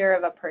remainder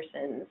of a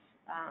person's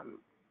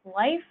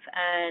life,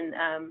 and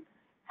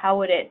how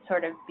would it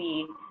sort of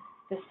be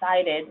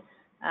decided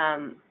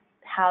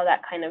how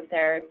that kind of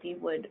therapy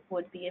would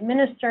be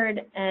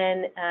administered,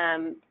 and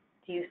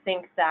do you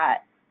think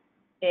that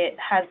it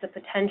has the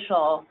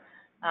potential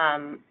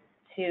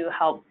to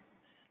help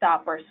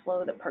stop or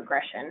slow the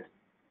progression?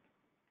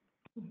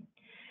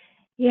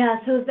 Yeah,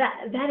 so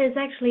that is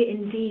actually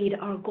indeed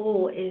our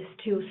goal, is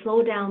to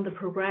slow down the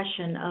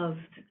progression of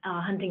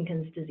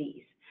Huntington's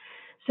disease.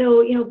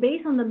 So,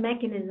 based on the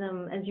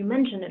mechanism, as you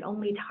mentioned, it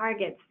only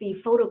targets the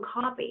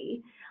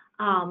photocopy.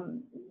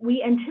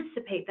 We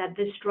anticipate that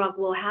this drug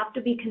will have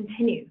to be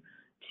continued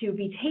to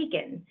be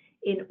taken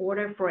in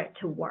order for it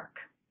to work.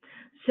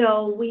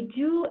 So we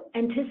do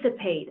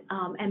anticipate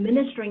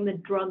administering the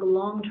drug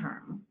long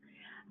term,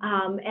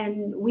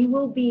 and we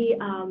will be,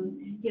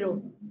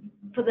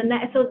 for the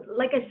next. So,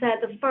 like I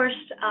said, the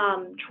first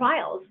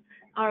trials,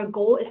 our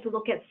goal is to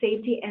look at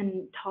safety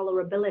and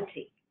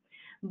tolerability.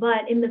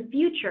 But in the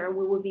future,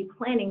 we will be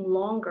planning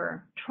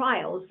longer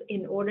trials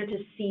in order to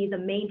see the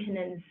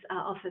maintenance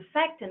of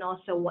effect and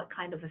also what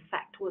kind of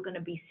effect we're going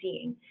to be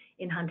seeing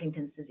in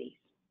Huntington's disease.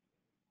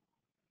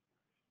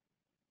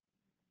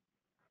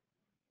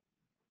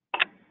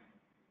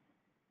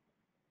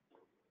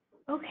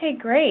 Okay,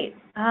 great.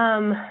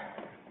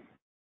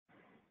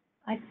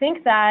 I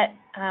think that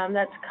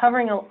that's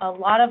covering a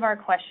lot of our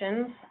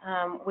questions.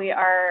 We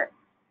are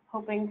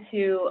hoping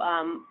to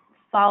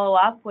follow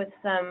up with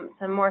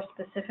some more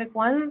specific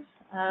ones.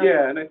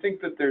 Yeah, and I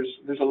think that there's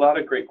a lot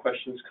of great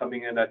questions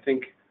coming in. I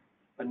think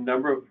a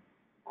number of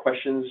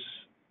questions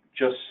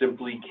just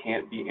simply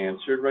can't be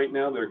answered right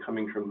now. They're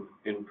coming from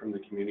the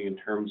community in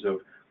terms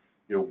of,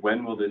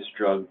 when will this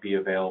drug be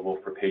available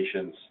for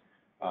patients?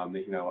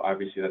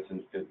 Obviously that's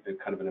a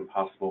kind of an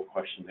impossible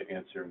question to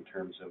answer in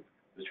terms of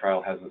the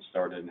trial hasn't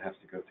started and has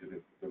to go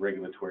through the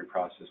regulatory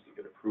process to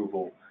get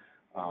approval.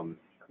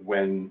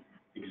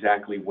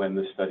 Exactly when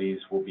the studies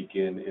will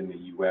begin in the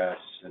U.S.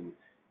 and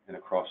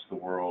across the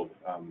world.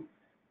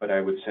 But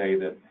I would say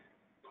that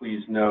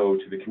please know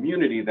to the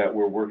community that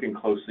we're working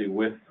closely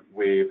with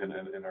WAVE and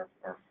our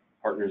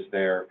partners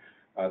there,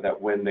 that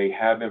when they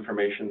have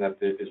information that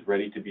is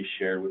ready to be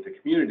shared with the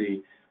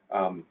community,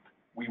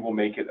 we will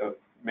make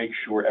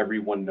sure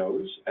everyone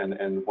knows.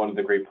 And one of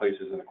the great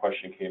places, and the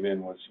question came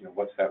in was,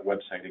 what's that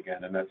website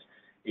again? And that's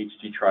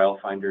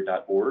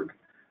httrialfinder.org.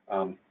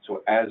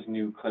 So as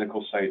new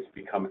clinical sites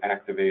become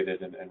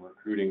activated and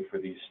recruiting for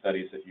these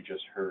studies that you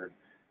just heard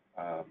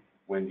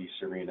Wendy,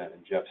 Serena,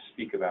 and Jeff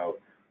speak about,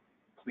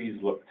 please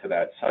look to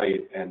that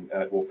site, and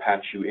we'll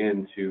patch you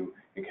into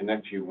and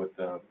connect you with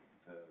the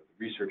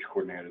research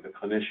coordinator, the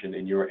clinician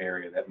in your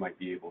area that might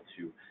be able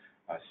to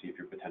see if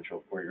your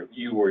potential, or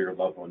you or your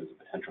loved one is a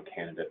potential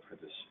candidate for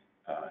this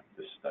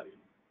study.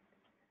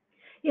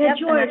 Yeah, Yep,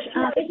 George,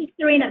 this is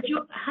Serena.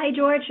 Hi,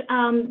 George.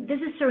 This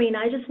is Serena.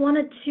 I just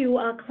wanted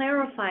to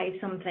clarify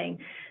something.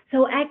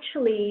 So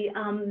actually,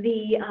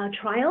 the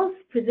trials,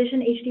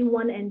 Precision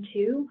HD1 and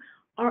 2,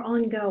 are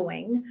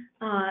ongoing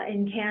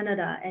in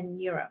Canada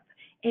and Europe.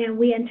 And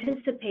we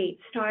anticipate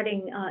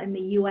starting in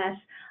the U.S.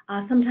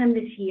 Sometime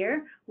this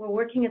year. We're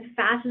working as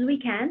fast as we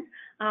can,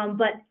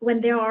 but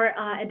when there are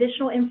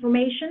additional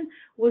information,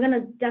 we're going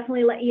to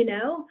definitely let you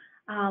know.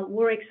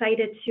 We're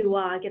excited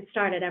to get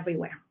started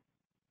everywhere.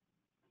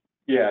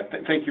 Yeah,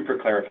 thank you for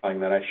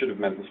clarifying that. I should have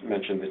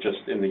mentioned that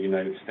just in the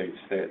United States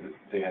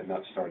they had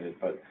not started,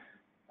 but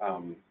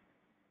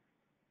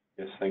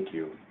yes, thank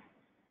you.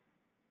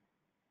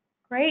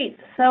 Great.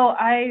 So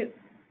I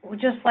would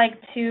just like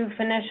to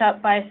finish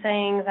up by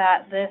saying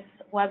that this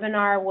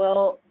webinar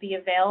will be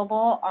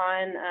available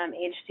on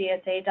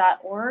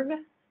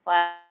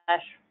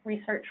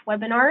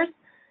htsa.org/researchwebinars,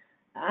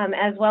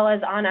 as well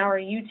as on our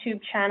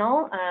YouTube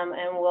channel,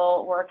 and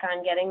we'll work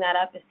on getting that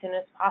up as soon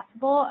as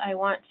possible. I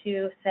want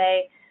to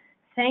say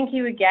thank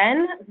you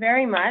again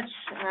very much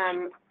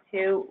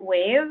to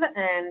WAVE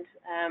and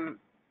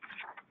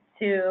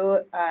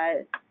to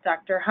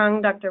Dr.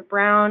 Hung, Dr.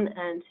 Brown,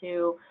 and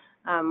to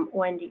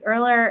Wendy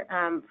Erler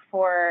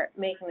for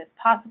making this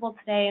possible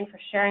today and for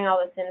sharing all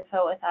this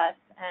info with us.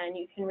 And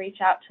you can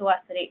reach out to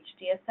us at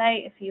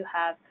HDSA if you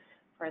have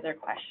further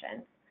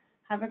questions.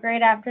 Have a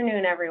great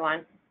afternoon,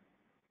 everyone.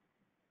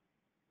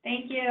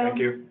 Thank you. Thank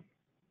you.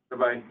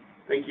 Bye-bye.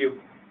 Thank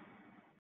you.